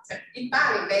altar. He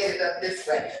finally made it up this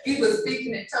way. He was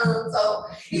speaking in tongues, so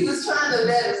he was trying to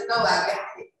let us know I got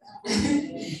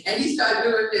it. And he started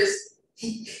doing this.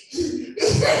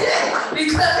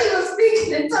 Because he was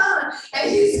speaking in tongues, and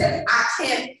he said, I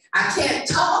can't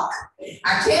talk,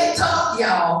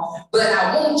 y'all, but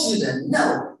I want you to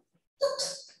know.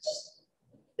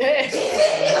 We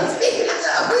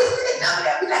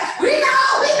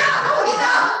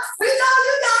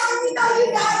know you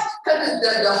got it. Because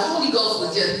the Holy Ghost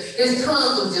was just, his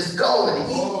tongues was just going. And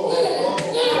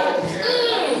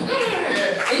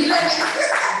he let me.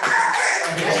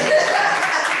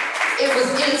 It was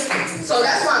instant. So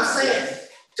that's what I'm saying.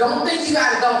 Don't think you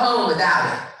got to go home without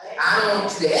it. I don't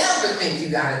want you to ever think you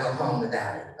got to go home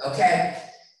without it. Okay?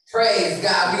 Praise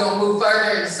God. We're going to move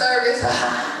further in the service.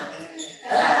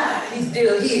 He's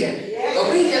still here. But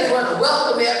we just want to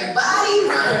welcome everybody. We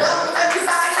want to welcome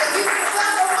everybody. And you can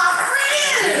welcome my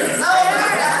friends. Oh my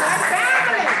God.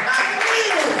 My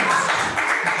friends.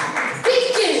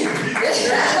 Speaking.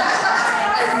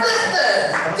 And sister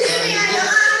Jimmy and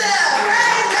Yolanda.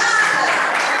 Praise God.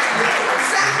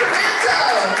 Sacramento.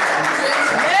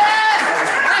 Yes.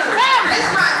 It's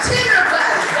my tenor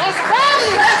buddy. That's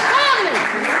family. That's family.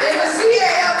 In the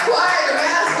CAL choir, the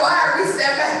mass choir, we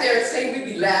sat back there and sing. We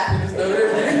be laughing.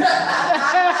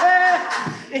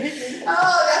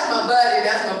 Oh, that's my buddy.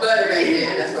 That's my buddy right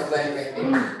there. That's my buddy right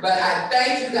there. But I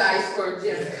thank you guys for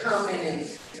just coming and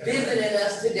visiting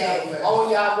us today on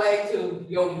your way to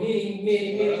your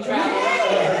many travel.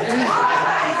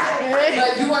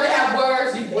 But you want to have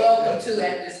words, you're welcome to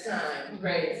at this time.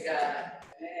 Praise God.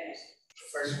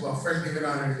 First give it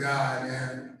honor to God,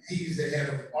 and He's the head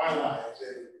of our lives.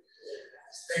 And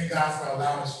thank God for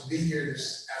allowing us to be here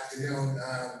this afternoon.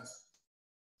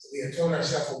 We had told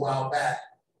ourselves a while back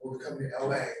when we were coming to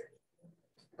LA.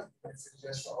 It's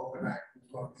just for overnight.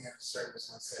 We're going to be in the service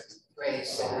on Sunday. Praise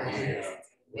so God. we're here.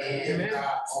 We're giving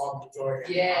God all the glory.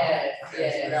 Yes.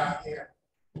 Without Him,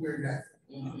 we're nothing.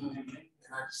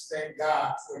 And I just thank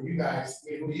God for you guys,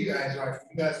 who you guys are.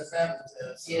 You guys are family to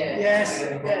us. Yes.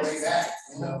 Way back,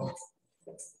 you know.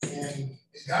 And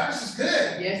God is just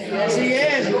good. Yes, He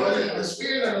is. The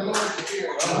Spirit of the Lord is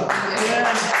here.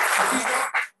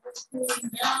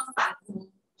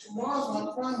 Tomorrow's my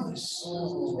promise. So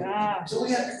we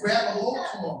have to grab a hold to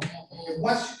Him. And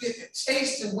once you get the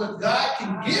taste of what God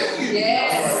can give you,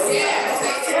 that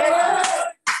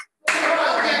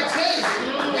taste.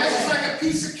 That's just like a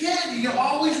piece of candy. You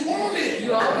always want it.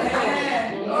 You always want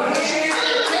it. Once you get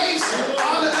that taste,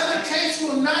 all the other tastes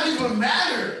will not even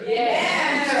matter.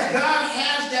 Because God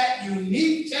has that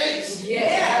unique taste.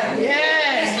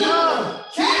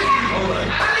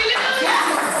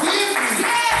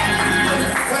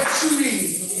 What you need.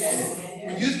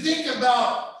 When you think about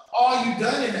all you've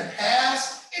done in the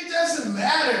past, it doesn't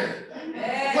matter.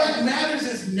 What matters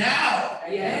is now.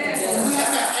 We have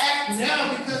to act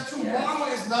now because tomorrow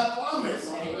is not promised.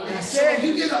 So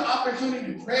you get an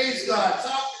opportunity to praise God,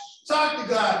 talk to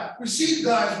God, receive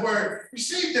God's word,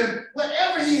 receive them,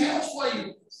 whatever He has for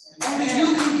you. Only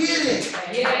you can get it.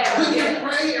 We can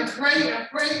pray and pray and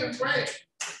pray and pray.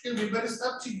 But it's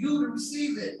up to you to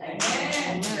receive it. And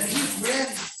He's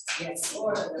ready.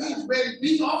 He's ready.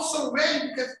 Be also ready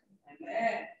because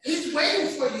He's waiting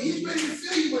for you. He's ready to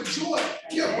fill you with joy.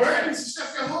 Your burdens and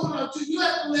stuff you're holding on to, you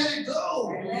have to let it go.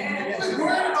 Quit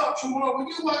worrying about tomorrow. When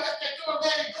you walk out that door,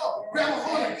 let it go. Grab a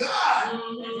hold of God.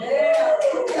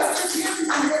 God's giving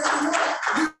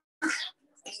you.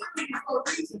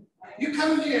 You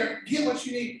come in here, get what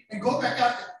you need, and go back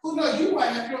out there. Who knows? You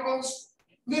might have your own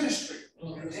ministry.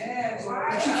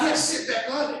 But you can't sit back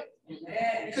on it.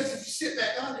 Because if you sit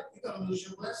back on it, you're going to lose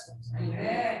your blessings.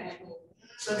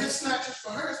 So this is not just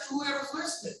for her, it's for whoever's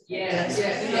listening.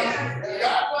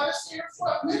 God brought us here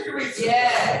for many reasons.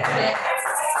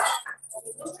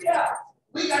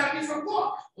 We got a different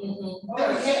walk than we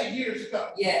had years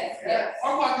ago.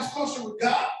 Our walk is closer with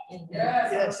God.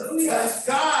 It's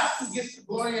God who gets the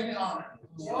glory and the honor.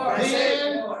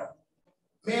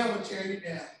 Man will tear you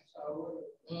down.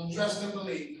 Trust and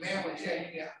believe. Man will tear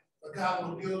you down. But God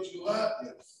will build you up,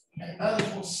 and others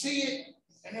will see it,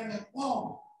 and then they're,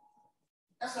 whoa,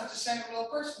 that's not the same little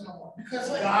person no more. Because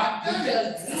God did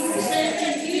it. The same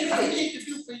thing He need to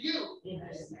do for you.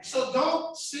 So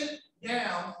don't sit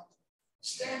down.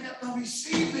 Stand up and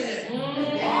receive it. All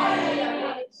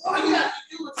you have to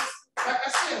do is, like I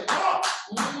said, walk.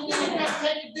 You don't have to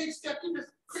take a big step. You just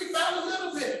creep out a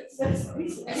little bit. And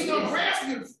He's going to grab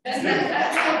you. He's going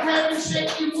to grab your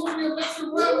shake you, move you, make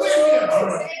you run with him.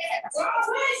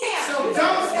 So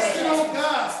don't sit on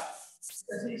God,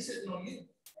 because he's sitting on you.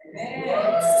 Amen.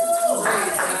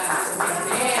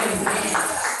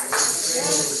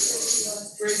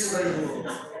 Praise the Lord.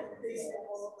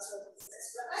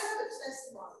 I have a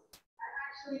testimony.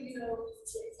 Actually, the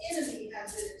enemy has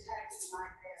been attacking my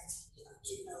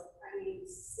family,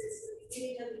 since the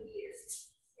beginning of the year.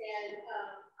 And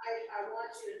I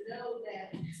want you to know that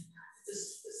the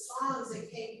songs that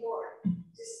came forth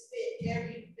just fit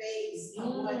every phase of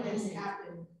what has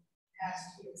happened past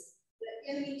year. The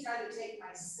enemy tried to take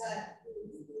my son,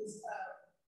 who's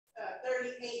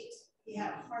 38. He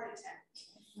had a heart attack.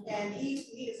 And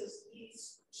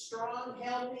he's strong,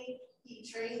 healthy. He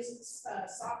trains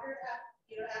soccer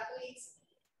athletes.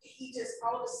 He just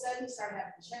all of a sudden started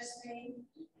having chest pain,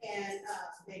 and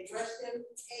they rushed him.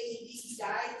 AED, he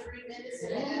died 3 minutes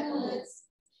in an ambulance,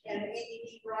 and the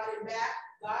AED brought him back.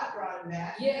 God brought him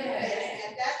back. Yeah. And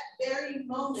at that very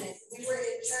moment, we were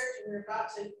in church and we were about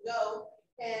to go,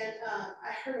 and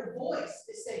I heard a voice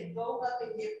that said, "Go up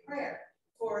and give prayer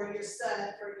for your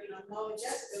son, for Mo and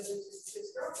Jessica, which is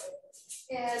his girlfriend."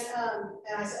 And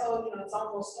I said, "Oh, it's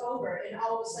almost over." And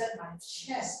all of a sudden my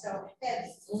chest felt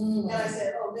heavy. And I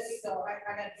said, "Oh, let me go. I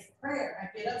gotta get prayer."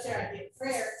 I get up there, I get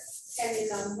prayer. And in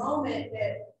the moment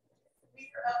that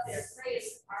we were up there praying,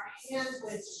 our hands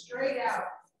went straight out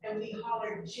and we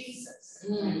hollered, "Jesus,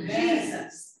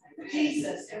 Jesus,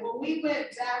 Jesus." And when we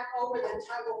went back over the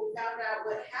time when we found out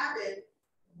what happened,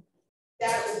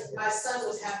 that was my son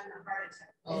was having a heart attack.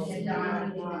 And he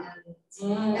died.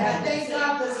 And I thank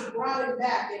God because he brought him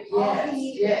back, and all he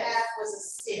needed to have was a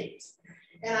stent.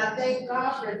 And I thank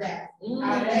God for that.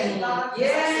 I thank God for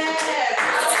that.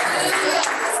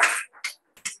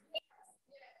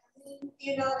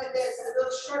 And then a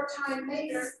little short time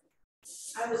later,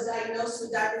 I was diagnosed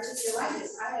with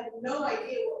diverticulitis. I had no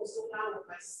idea what was going on with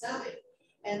my stomach.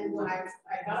 And when I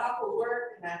got off of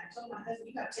work, and I told my husband,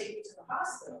 "You got to take me to the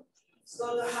hospital." So go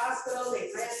to the hospital,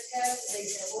 they ran tests, and they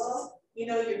said, "Well,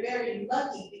 you're very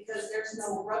lucky because there's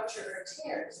no rupture or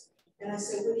tears." And I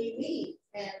said, "What do you mean?"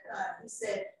 And he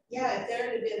said, "Yeah, if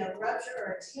there had been a rupture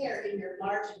or a tear in your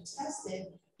large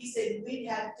intestine," he said, "we'd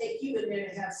have to take you in there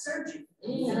to have surgery."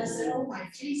 And I said, "Oh my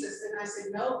Jesus." And I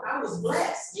said, "No, I was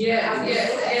blessed." Yeah.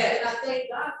 And I thank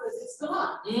God because it's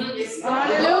gone. It's gone.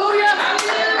 Hallelujah.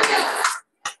 Hallelujah.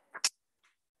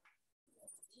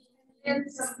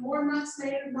 And some more months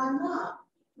later, my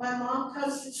mom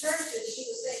comes to church, and she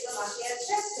was saying, "Well, she had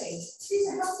chest pain." She's a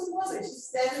healthy woman. She's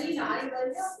 79,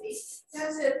 but healthy. And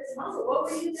I said, "Mama, what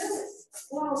were you doing?"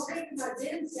 "Well, I was taking my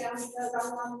bins down because I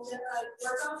wanted to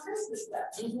work on Christmas stuff."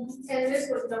 And this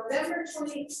was November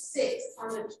 26th. On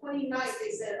the 29th,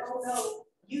 they said, "Oh no,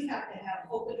 you have to have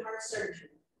open heart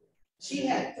surgery." She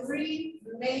had 3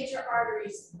 major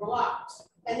arteries blocked.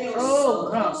 And they were so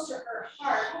close to her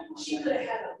heart, she could have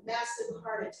had a massive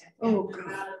heart attack.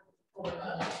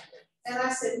 And I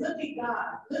said, "Look at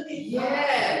God, look at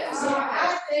God." So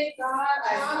I thank God.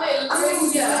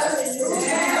 Hallelujah.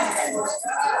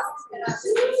 And I said,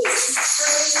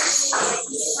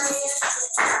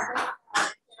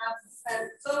 I'm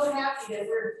so happy that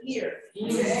we're here.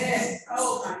 Yes.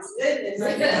 Oh my goodness.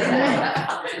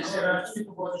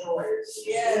 Joy.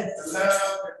 Yes. The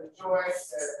love and the joy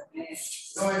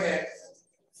knowing that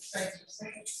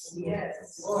saints.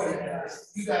 Yes. Lord,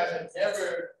 you guys have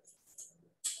never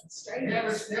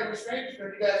strangers, but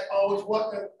you guys always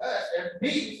welcome us and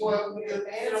me before we get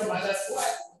my left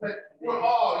wife. But we're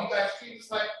all, you guys treat us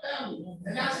like family.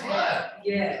 And that's love.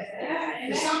 Yeah.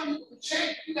 And some people can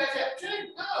change. You guys have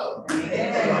changed. No.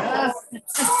 Yeah.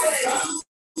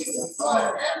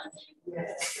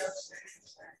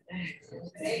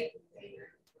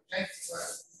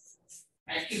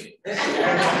 Thank you.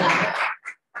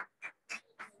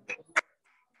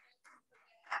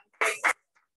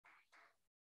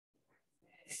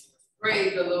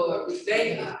 Praise the Lord. We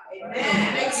thank you.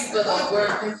 Amen. Thank you for the word.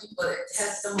 Thank you for the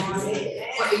testimony.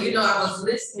 But, I was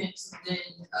listening to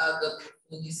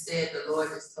when you said the Lord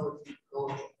just told you to go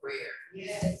in prayer.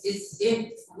 Yes.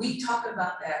 We talk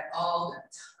about that all the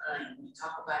time. We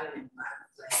talk about it in Bible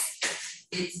class.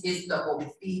 It's the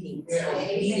obedience.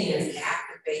 Obedience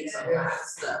activates a lot of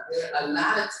stuff. A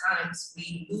lot of times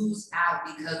we lose out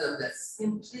because of the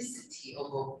simplicity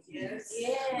of obedience.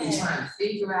 We try to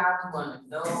figure out, we want to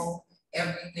know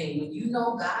everything. When you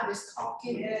know God is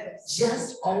talking,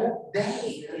 just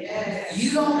obey.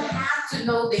 You don't have to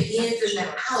know the ins and the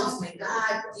outs. When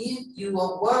God gives you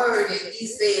a word and he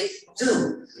says,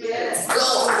 do,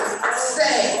 go,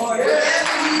 say,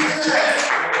 whatever he does,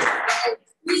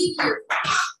 obedience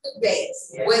activates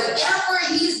whatever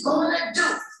he's going to do.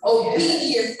 Obedience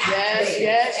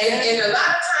And a lot of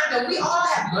times, and we all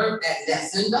have learned that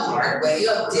lesson the hard way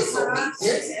of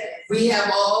disobedience. We have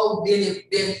all been,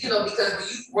 you know, because when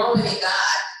you growing in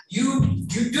God, you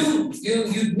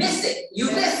miss it.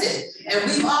 You miss it. And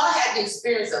we've all had the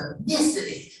experience of missing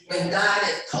it. When God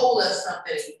has told us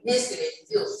something and you miss it, and you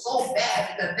feel so bad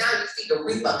because now you see the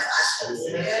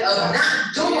repercussions of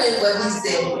not doing what he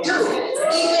said do.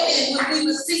 Even when we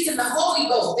were seeking the Holy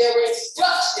Ghost, there were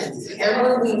instructions. And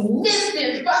when we missed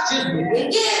the instructions, we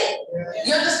didn't get it.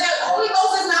 You understand? The Holy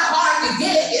Ghost is not hard to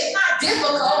get. It's not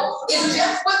difficult. It's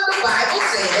just what the Bible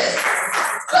says.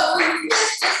 But we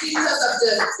missed it because of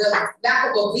the lack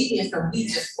of obedience, and we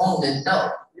just want to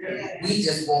know. We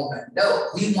just want to know.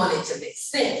 We want it to make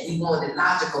sense. We want it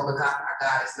logical, because our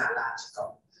God is not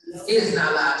logical. It is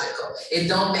not logical. It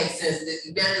don't make sense. The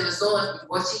evangelist on,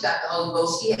 before she got the Holy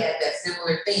Ghost, she had that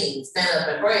similar thing. Stand up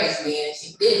and praise me, and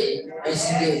she did it, and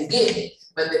she didn't get it.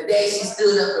 But the day she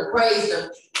stood up and praised him,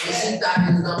 and she thought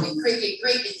it was going to be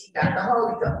cricket, she got the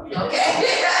Holy Ghost. Okay?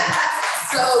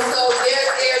 So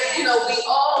there's, you know, we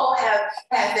all have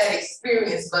had that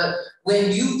experience, but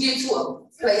when you get to a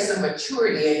place of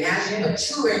maturity, and as you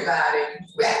mature in God and you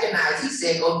recognize, he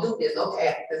said, go do this. Okay,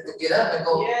 I have to get up and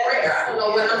go to prayer. I don't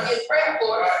know what I'm getting prayer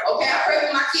for. Okay, I pray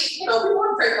for my kids. You know, we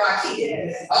want to pray for our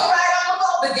kids. All right, I'm gonna go.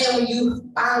 But then when you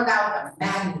found out the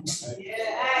magnitude,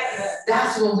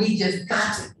 that's when we just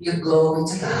got to give glory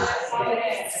to God.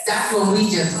 That's when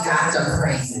we just got to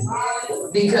praise him.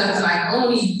 Because like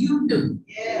only you knew.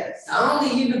 Only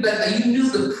you knew, but you knew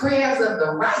the prayers of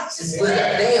the righteous would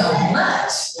avail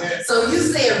much. So you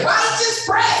said, righteous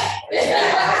pray.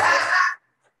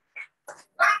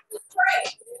 Righteous pray.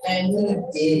 And he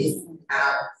did it.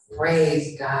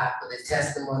 Praise God for the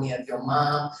testimony of your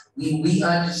mom. We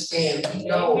understand, we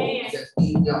know that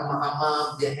my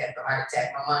mom did have the heart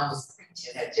attack. My mom was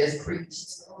preaching, had just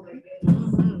preached.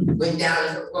 Went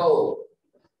down the road,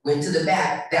 went to the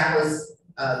back. That was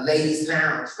ladies'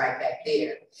 lounge right back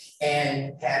there,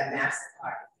 and had a massive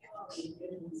heart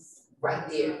right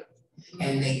there.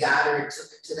 And they got her, took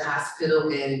her to the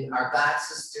hospital, and our god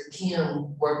sister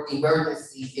Kim worked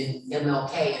emergency in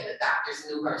MLK, and the doctors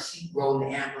knew her. She rode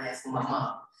the ambulance with my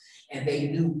mom, and they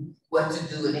knew what to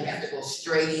do, and they had to go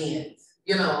straight in,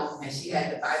 you know, and she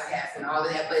had to bypass and all of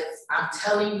that. But I'm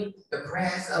telling you, the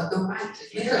prayers of the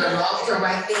righteous. We could have lost her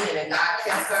right then, and God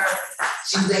kept her.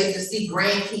 She was able to see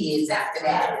grandkids after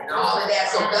that and all of that.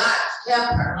 So God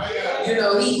kept her. You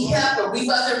know, he kept her. We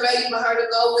wasn't ready for her to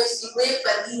go where she went,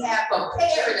 but he had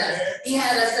prepared us. He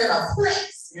had us in a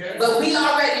place. But we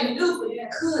already knew what we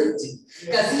could do,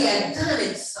 because he had done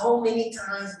it so many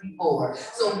times before.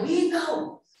 So we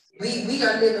know. We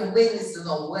are living witnesses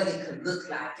on what it could look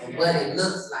like and what it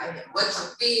looks like and what you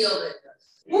feel. And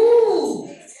woo!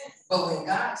 But when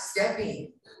God step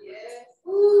in,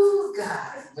 woo,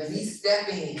 God, when he step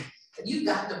in, you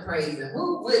got to praise him.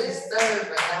 Who wouldn't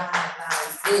serve a God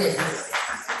like this?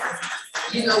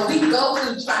 You know, we go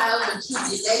through trials and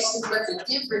tribulations, but the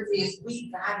difference is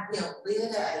we got him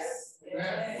with us.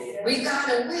 We got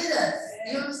him with us.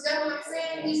 You understand what I'm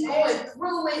saying? He's going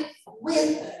through it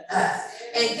with us.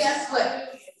 And guess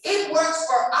what? It works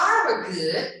for our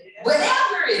good,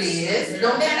 whatever it is,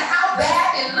 no matter how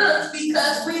bad it looks,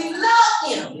 because we love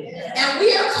him. And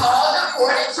we are called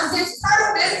according to his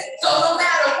purpose. So no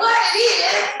matter what it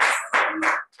is,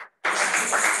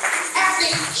 at the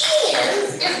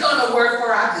end, it's going to work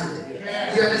for our good.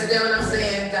 You understand what I'm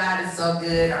saying? God is so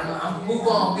good. I'm move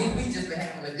on. We just been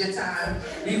having a good time.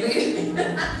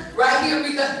 Right here,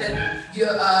 we got you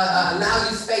allow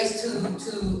you space to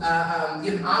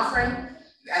give an offering.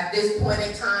 At this point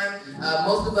in time,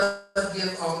 most of us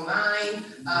give online.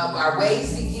 Our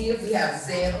ways to give, we have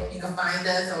Zelle. You can find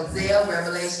us on Zelle,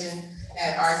 Revelation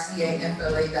at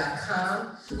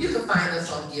rcafla.com. You can find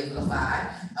us on Givelify,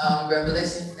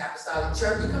 Revelation Apostolic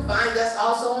Church. You can find us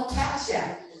also on Cash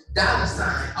App,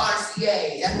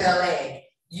 $RCA FLA.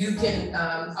 You can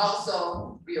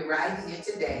also be right here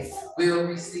today. We'll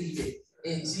receive it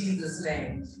in Jesus'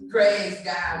 name. Praise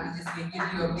God. We just can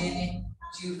give you a minute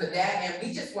for that. And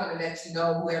we just want to let you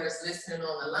know, whoever's listening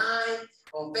on the line,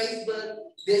 on Facebook,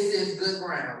 this is good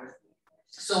ground.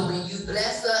 So when you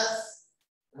bless us,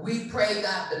 we pray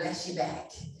God bless you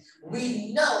back.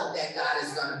 We know that God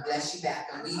is going to bless you back.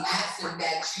 And we ask him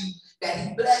that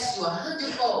he bless you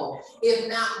 100-fold, if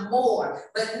not more,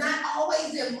 but not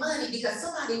always in money, because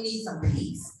somebody needs some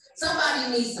peace.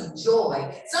 Somebody needs some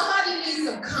joy. Somebody needs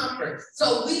some comfort.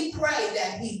 So we pray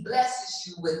that he blesses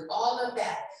you with all of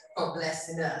that for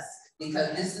blessing us,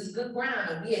 because this is good ground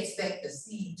and we expect the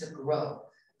seed to grow.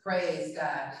 Praise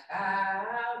God.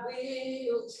 I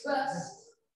will trust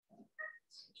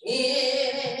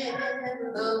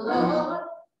in the Lord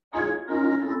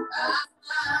I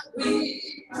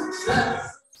will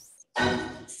trust.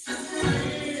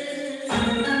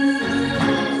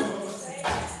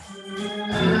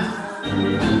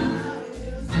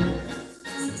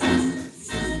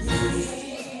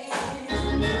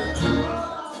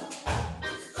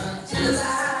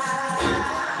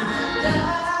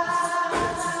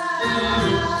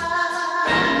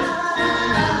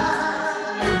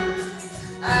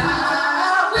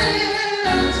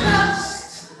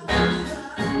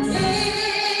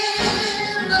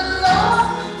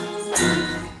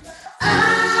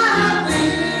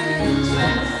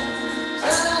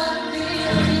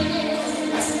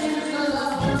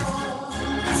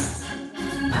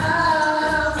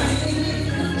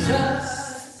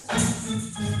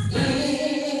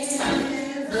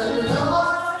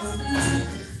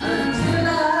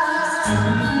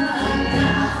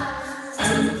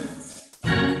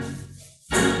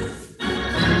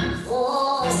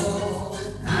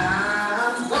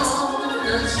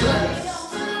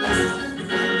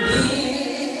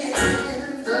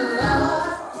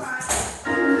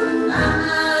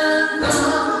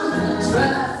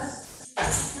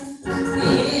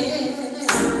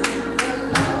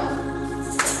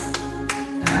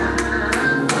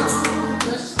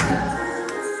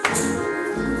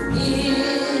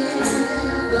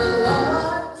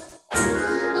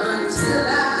 Until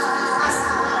I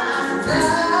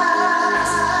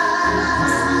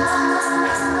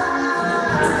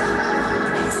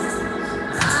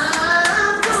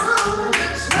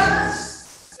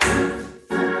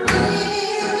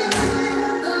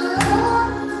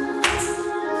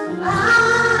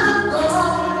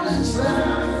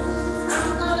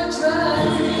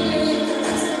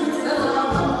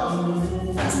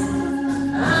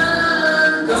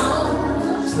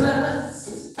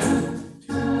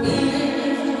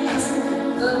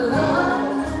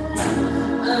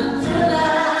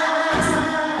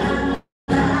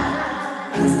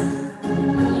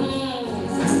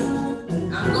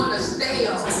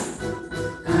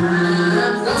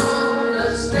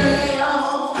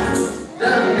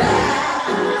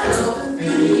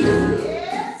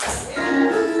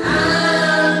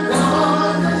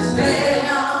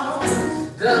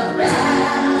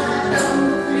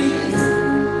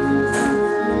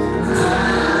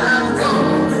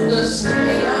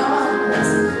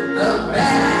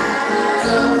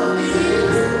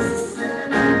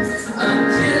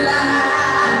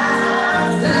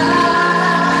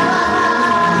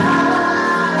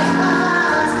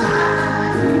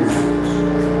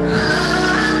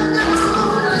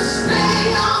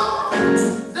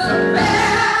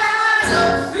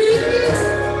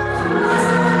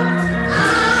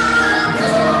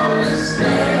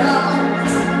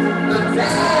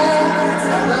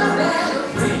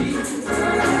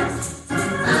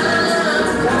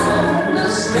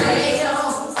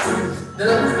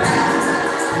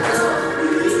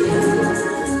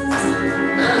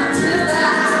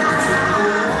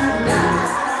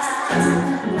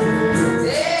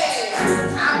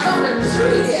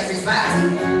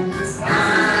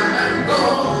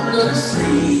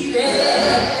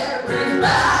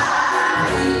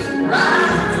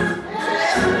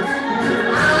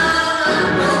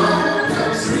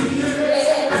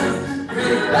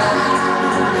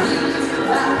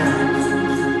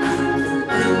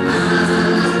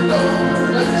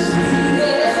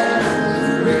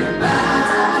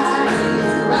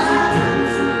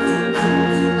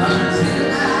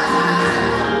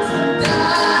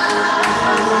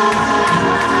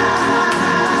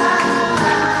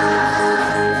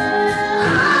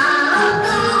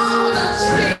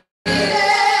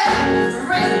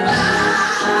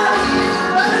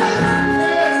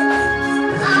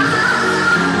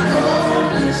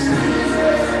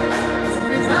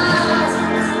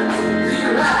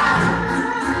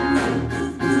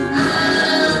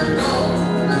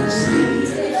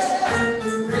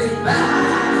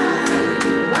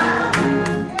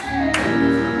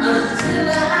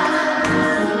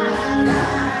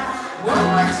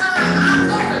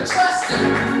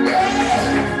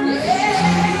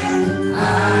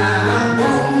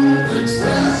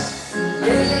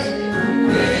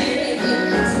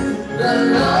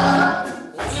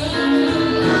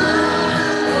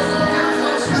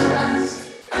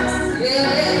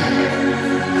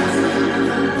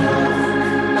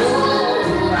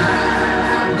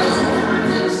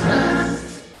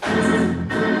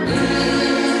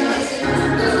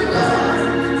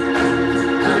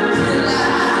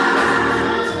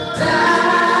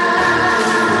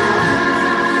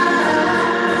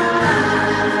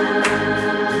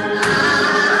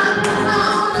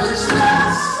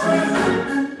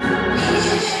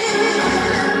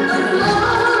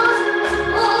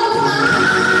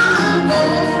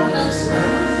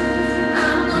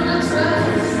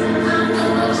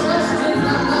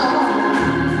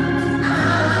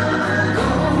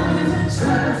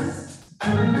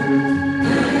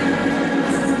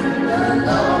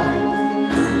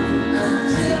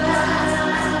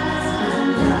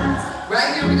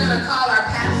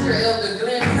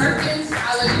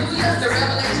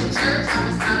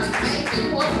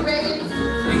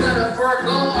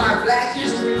Black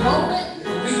History moment.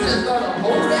 We just gonna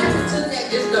hold that until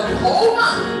that is the whole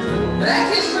month.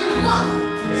 Black History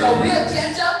Month. So we'll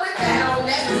catch up with that on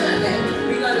next Sunday.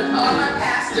 We're gonna call our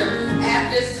pastor at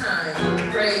this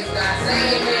time. Praise God.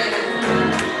 Say amen.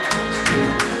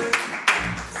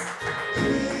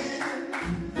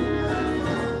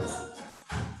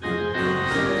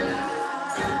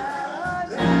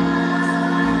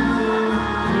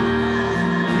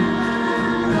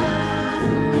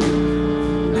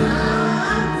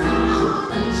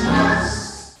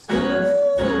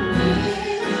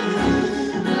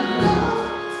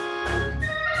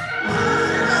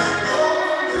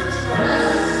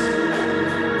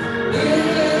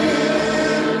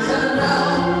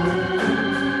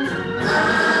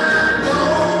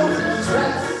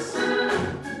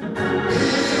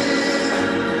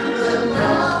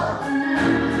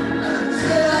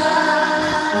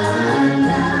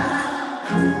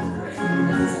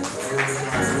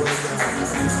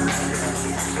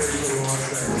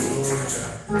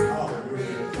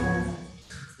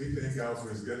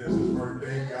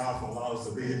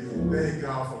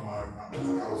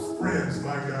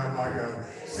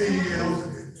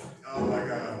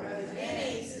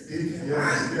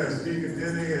 Yes, Deacon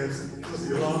Denny and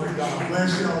Sister Yolanda, God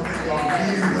bless y'all. Thank y'all for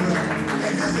being with us.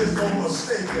 And this is no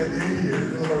mistake that they're here.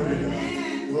 Glory to God.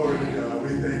 Glory to God. We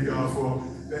thank God for,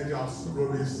 thank y'all, Sister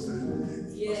Ruby,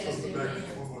 Sister Becky,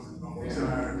 one more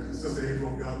time. Sister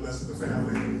April, God bless the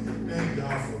family. Thank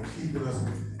God for keeping us.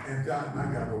 And God, my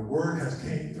God, the word has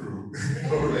came through.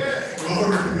 Glory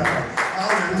to God.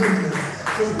 Hallelujah.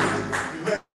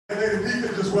 Lady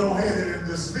Deacon just went ahead and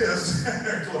dismissed.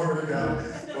 Glory to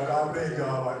God. But I thank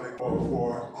God, I thank God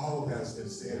for all that's been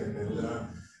said and been done.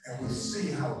 And we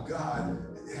see how God,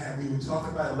 and we were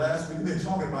talking about it last week, we've been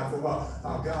talking about it for a while,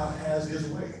 how God has his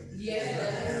way.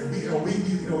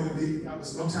 And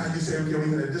sometimes you say, okay,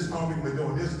 we're at this moment, we're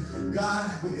doing this. God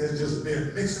has just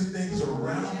been mixing things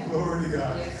around, glory to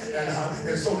God.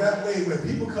 And so that way, when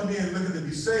people come in looking to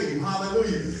be saved,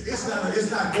 hallelujah, it's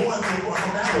not going through a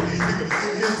formality.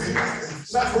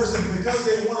 It's not person, because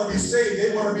they want to be saved,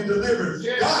 they want to be delivered.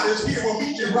 God is here, will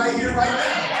meet you right here, right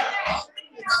now.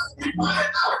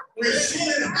 We're seeing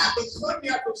it happen Sunday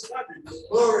after Sunday.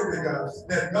 Glory to God.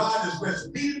 That God is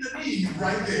just meeting the need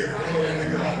right there. Glory to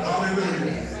God.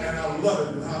 Hallelujah. And I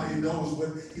love it. How he knows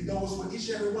what each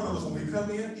and every one of us, when we come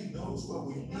in, he knows what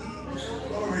we need.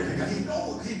 Glory to God.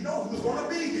 He knows who's going to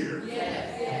be here.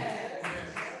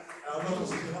 I love what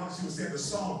she was saying the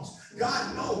songs.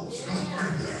 God knows.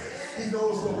 He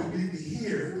knows what we need to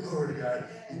hear. Glory to God.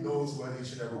 He knows what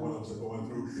each and every one of us are going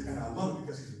through. And I love it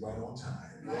because he's right on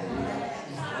time. He's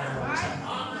right on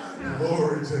time.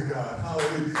 Glory to God.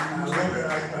 Hallelujah. I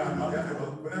love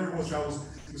it. But every once in a while,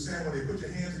 he was saying when they put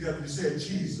your hands together, you said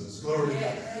Jesus. Glory to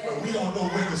God. But we don't know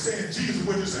when you're saying Jesus,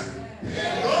 what you're saying.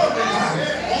 Glory to God.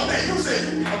 All day you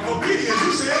said obedience,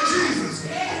 you said Jesus.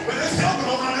 But there's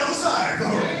helping on the other side.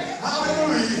 Glory.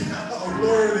 Hallelujah. Oh,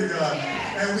 glory to God.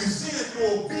 And we see it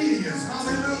through obedience.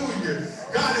 Hallelujah.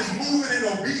 God is moving in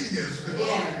obedience.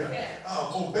 Glory to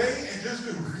God. Obey and just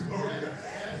do. Glory to God.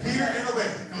 Hear and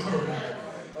obey. Glory to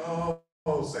God.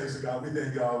 Oh, saints of God, we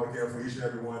thank God again for each and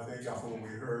every one. Thank God for what we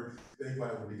heard. Thank God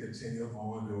for what we continue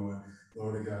on doing.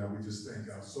 Glory to God. We just thank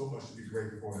God so much to be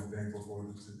grateful for and thankful for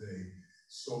today.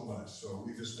 So much. So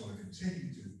we just want to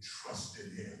continue to trust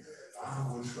in him.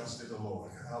 I will trust in the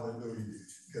Lord. Hallelujah.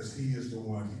 Because he is the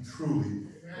one. He truly,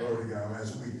 glory to God,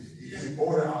 as he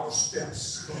order our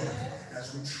steps,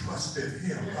 as we trust in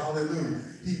him. Hallelujah.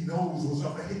 He knows what's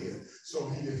up ahead. So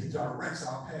he directs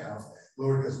our path.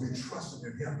 Lord, as we trust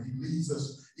in him, he leads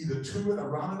us either to it,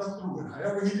 around it, or through it,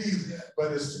 however he leads it.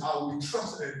 But it's we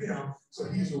trusted in him, so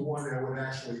he's the one that would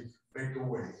actually make the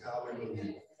way.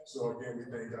 Hallelujah. So again, we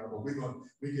thank God, but we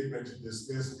get ready to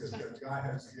dismiss because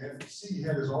God he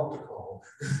had his altar call.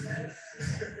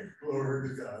 Glory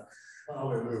to God.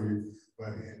 Hallelujah.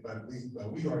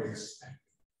 But we are expecting.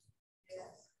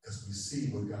 Because we see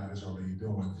what God is already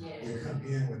doing. We come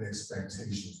in with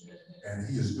expectation. And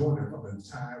he is doing it from the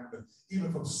time,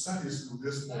 even from Sunday school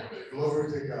this morning.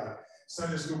 Glory to God.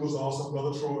 Sunday school was awesome.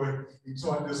 Brother Troy, he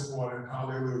taught this morning.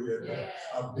 Hallelujah.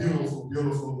 A beautiful,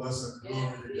 beautiful lesson.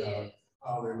 Glory to God.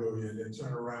 Hallelujah. And then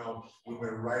turn around. We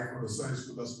went right from the Sunday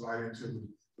school lesson right into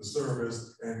the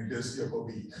service, and we did skip a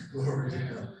beat. Glory to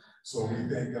God. So we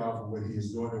thank God for what he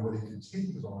is doing and what he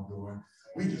continues on doing.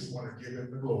 We just want to give him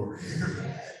the glory.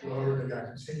 Glory to God.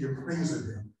 Continue praising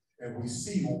him. And we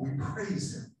see when we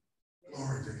praise him.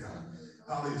 Glory to God.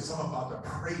 Hallelujah. It's all about the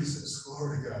praises.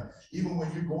 Glory to God. Even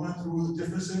when you're going through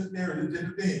different scenarios,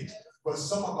 different things, but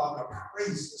some about the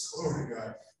praises, glory to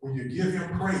God. When you give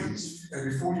him praise,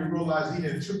 and before you realize he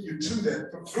didn't took you to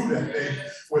that, through that thing,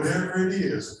 whatever it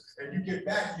is, and you get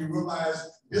back, you realize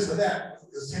this or that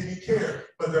is taking care,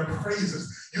 but the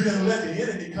praises, you didn't let the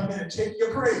enemy come in and take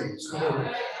your praise. Glory.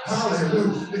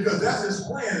 Hallelujah. Because that's his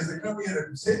plan, is to come in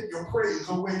and take your praise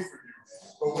away from you.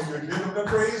 But when you give him the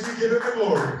praise, you give him the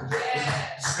glory.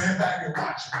 Stand back and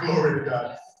watch. Glory to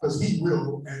God. Because he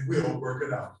will and will work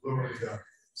it out. Glory to God.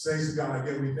 Saints of God,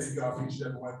 again, we thank God for each and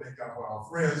every one. Thank God for our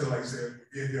friends. And like I said,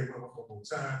 being here for one more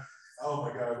time. Oh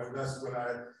my God, that's when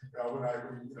I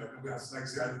like I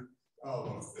said,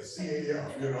 the CAL,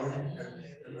 you know,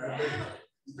 and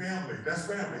family, that's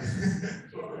family.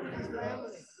 Glory to God.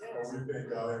 Oh, we thank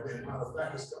God. And matter of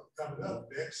fact, it's coming up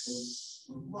next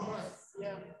month.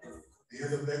 Yeah. The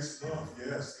end of next month,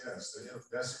 yes. The end of,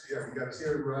 we got to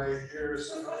hear it right here.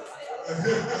 So.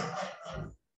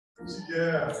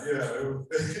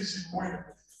 She pointed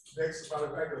next, matter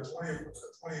of fact, the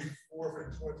 24th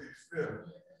and 25th,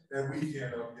 that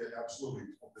weekend of, absolutely,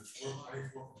 the 24th and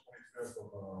 25th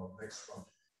of next month,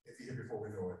 if you hear before we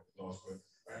know it, lost, but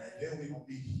and then we will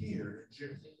be here in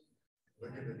June,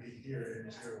 looking to be here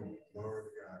in June, glory to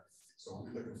God. So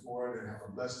we're looking forward and have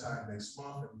a blessed time next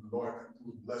month, and the Lord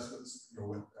will bless us,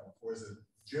 with, of course, in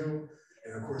June,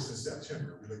 and of course in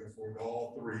September. We're looking forward to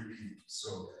all 3 meetings.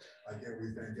 So again,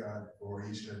 we thank God for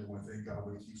each and every one. Thank God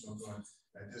we keep on going.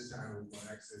 At this time, we're going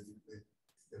to ask if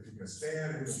you can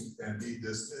stand and be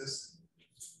dismissed.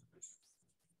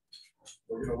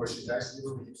 Well, you know what she's asking you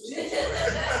to be.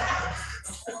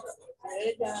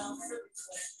 Write it down.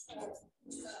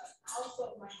 Also,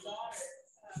 my daughter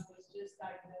was just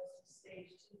diagnosed with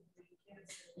stage 2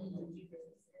 cancer in the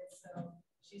uterus, and so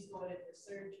she's going in for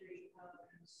surgery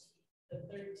the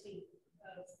 13th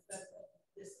of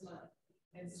this month.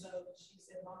 And so she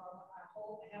said, Mom, I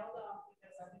held off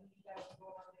because I knew you guys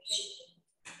were going on vacation.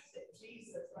 I said,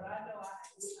 Jesus, but I know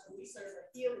we serve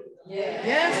a healing. Yes.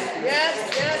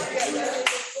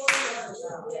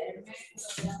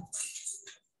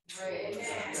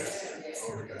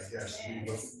 Glory to God. Yes, we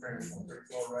will be praying for the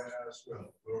floor right now as well.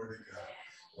 Glory to God.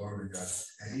 Glory to God.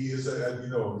 And he is he's a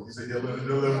healer and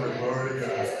deliverer. Glory to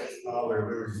God.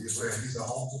 Hallelujah. He's a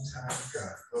humble time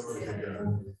God. Glory to God.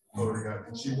 Glory to God.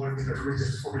 And she wanted me to read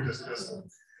this before we dismiss them.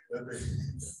 Let me.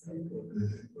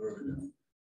 Glory to God.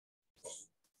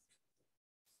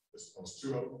 Those 2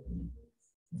 of them.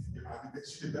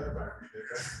 She did better by reading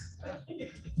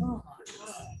it.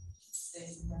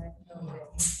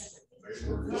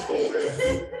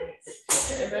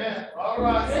 Amen. All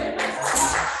right.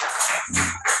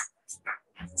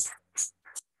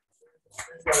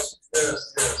 Yes.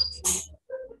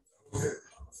 Okay.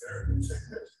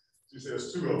 She says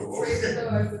 2 of them. Praise the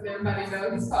Lord, because everybody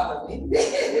knows he's calling me.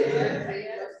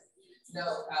 No,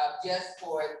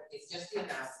 it's just the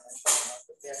announcement,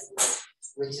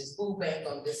 which is food bank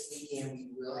on this weekend. We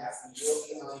will be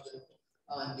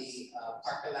on the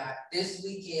parking lot this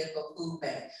weekend for food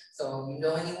bank. So you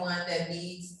know anyone that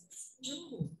needs,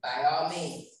 by all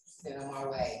means, send them our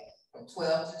way from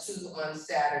 12 to 2 on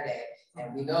Saturday.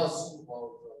 And we know Super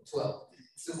Bowl from 12,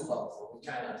 Super Bowl, so we're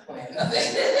trying not to plan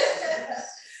nothing.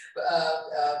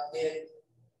 Then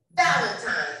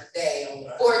Valentine's Day on the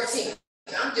 14th.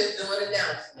 I'm just doing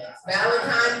announcements.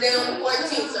 Valentine's Day on the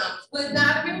 14th, so I'm putting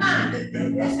out a reminder.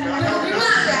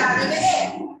 Reminder out in the air.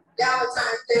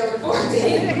 Valentine's Day on the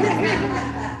 14th.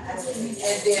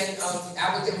 And then I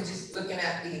was just looking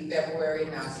at the February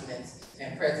announcements,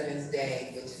 and President's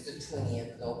Day, which is the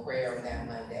 20th, no prayer on that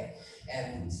Monday.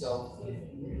 And so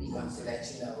we want to let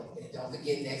you know. Don't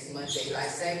forget, next month, daylight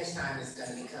savings time is going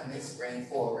to be coming spring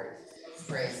forward.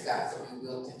 Praise God. So we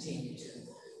will continue to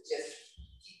just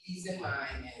keep these in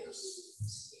mind and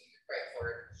pray for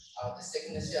all the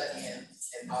sickness shut in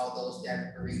and all those that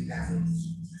are bereaved families.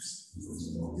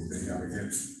 We thank God again.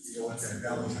 You know what, that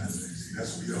Valentine's Day, see,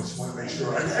 that's what you just want to make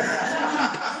sure I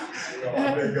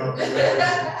thank God for that.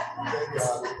 Thank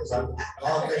God, because a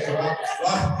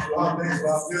lot of things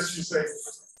about this you say,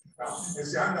 and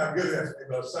see, I'm not good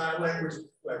at sign language,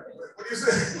 like, what do you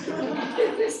say?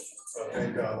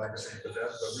 Thank God, like I said, but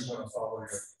we want to follow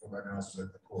your announcement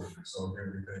accordingly. So again,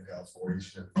 we thank God for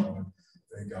each and every one.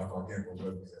 Thank God for again for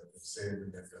what we have said.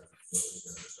 We thank God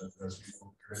as we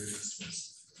ready to dismiss.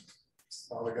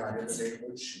 Father God, in the name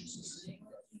of Jesus,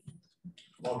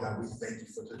 Lord God, we thank you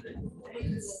for today.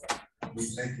 We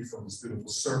thank you for this beautiful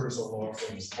service, oh Lord,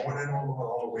 from this morning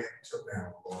all the way until now,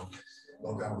 Lord.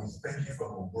 Lord God, we thank you for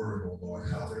the word, oh Lord.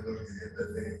 Hallelujah, in the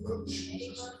name of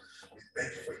Jesus. We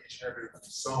thank you for each each and every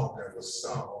song that was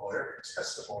sung, oh Lord, every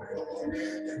testimony, oh Lord,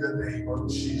 in the name of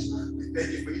Jesus. We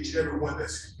thank you for each and every one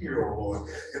that's here, oh Lord,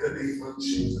 in the name of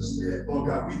Jesus. Lord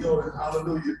God, we know that,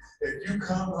 hallelujah, if you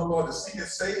come, oh Lord, to see and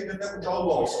save, and never y'all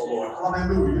lost, oh Lord,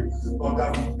 hallelujah. Lord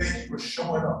God, we thank you for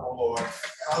showing up, oh Lord,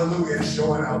 hallelujah, and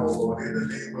showing out, oh Lord, in the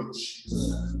name of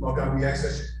Jesus. Lord God, we ask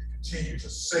that you continue to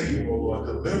save, oh Lord,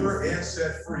 deliver and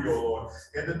set free, oh Lord,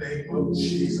 in the name of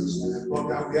Jesus. Lord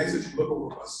God, we ask that you look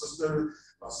over my sister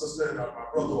and my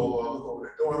brother, oh Lord, look over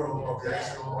their daughter, oh Lord, we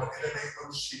ask, oh Lord, in the name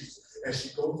of Jesus, as she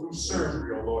goes through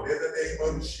surgery, oh Lord, in the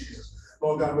name of Jesus.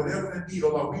 Lord God, whatever the need, oh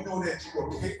Lord, we know that you are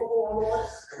capable, oh Lord,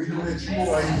 and we know that you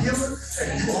are a healer and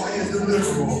you are a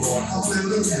deliverer, oh Lord.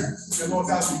 Hallelujah. And Lord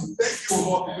God, we thank you, oh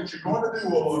Lord, for what you're going to do,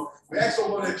 oh Lord. We ask, oh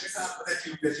Lord, that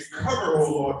you cover,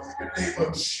 oh Lord, in the name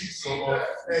of Jesus, oh Lord.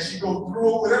 As she goes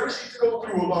through whatever she goes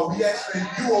through, oh Lord, we ask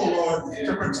that you, oh Lord,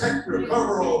 to protect her,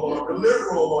 cover, oh Lord,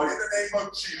 deliver, oh Lord, in the name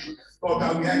of Jesus. Lord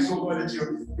God, we ask, oh Lord, that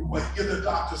you give the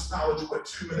doctor's knowledge what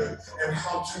to and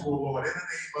how to, oh Lord, in the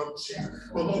name of Jesus.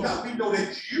 But Lord God, we know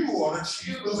that you are the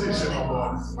chief physician, oh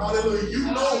Lord. Hallelujah. You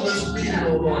know what's needed,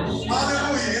 oh Lord.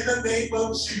 Hallelujah. In the name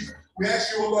of Jesus. We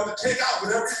ask you, oh Lord, to take out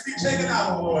whatever is to be taken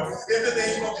out, oh Lord. In the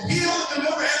name of heal,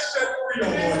 deliver, and set free, oh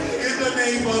Lord. In the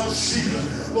name of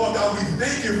Jesus. Lord God, we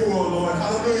thank you for, oh Lord.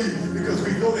 Hallelujah. Because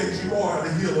we know that you are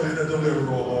the healer and the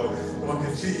deliverer, oh Lord. Lord,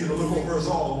 continue to look over us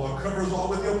all, Lord. Cover us all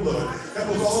with your blood. Help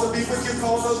us all to be what you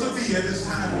called us to be at this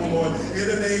time, oh Lord. In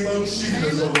the name of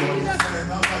Jesus, oh Lord.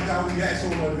 And oh my God, we ask, oh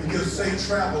Lord, to give safe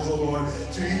travels, oh Lord,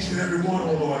 to each and every one,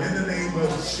 oh Lord. In the name of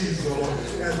Jesus, oh Lord.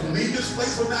 As we leave this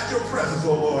place but not your presence,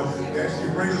 oh Lord. As you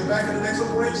bring us back in the next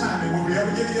appointed time, and when we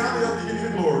ever give you honor, ever give you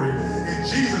the glory. In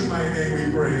Jesus' mighty name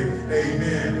we pray.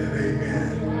 Amen and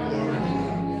amen.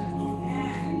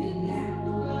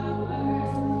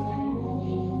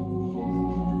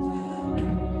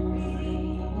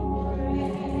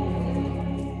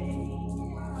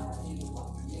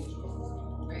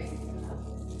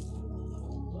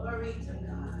 Glory to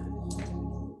God.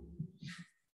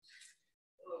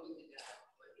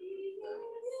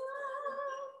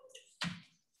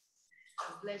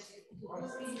 Bless you.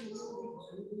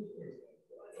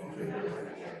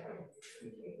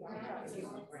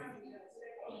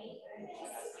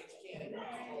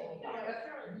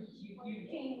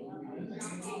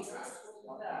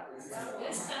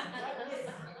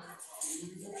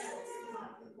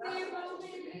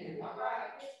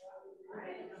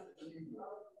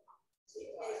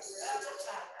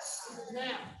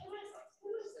 Now.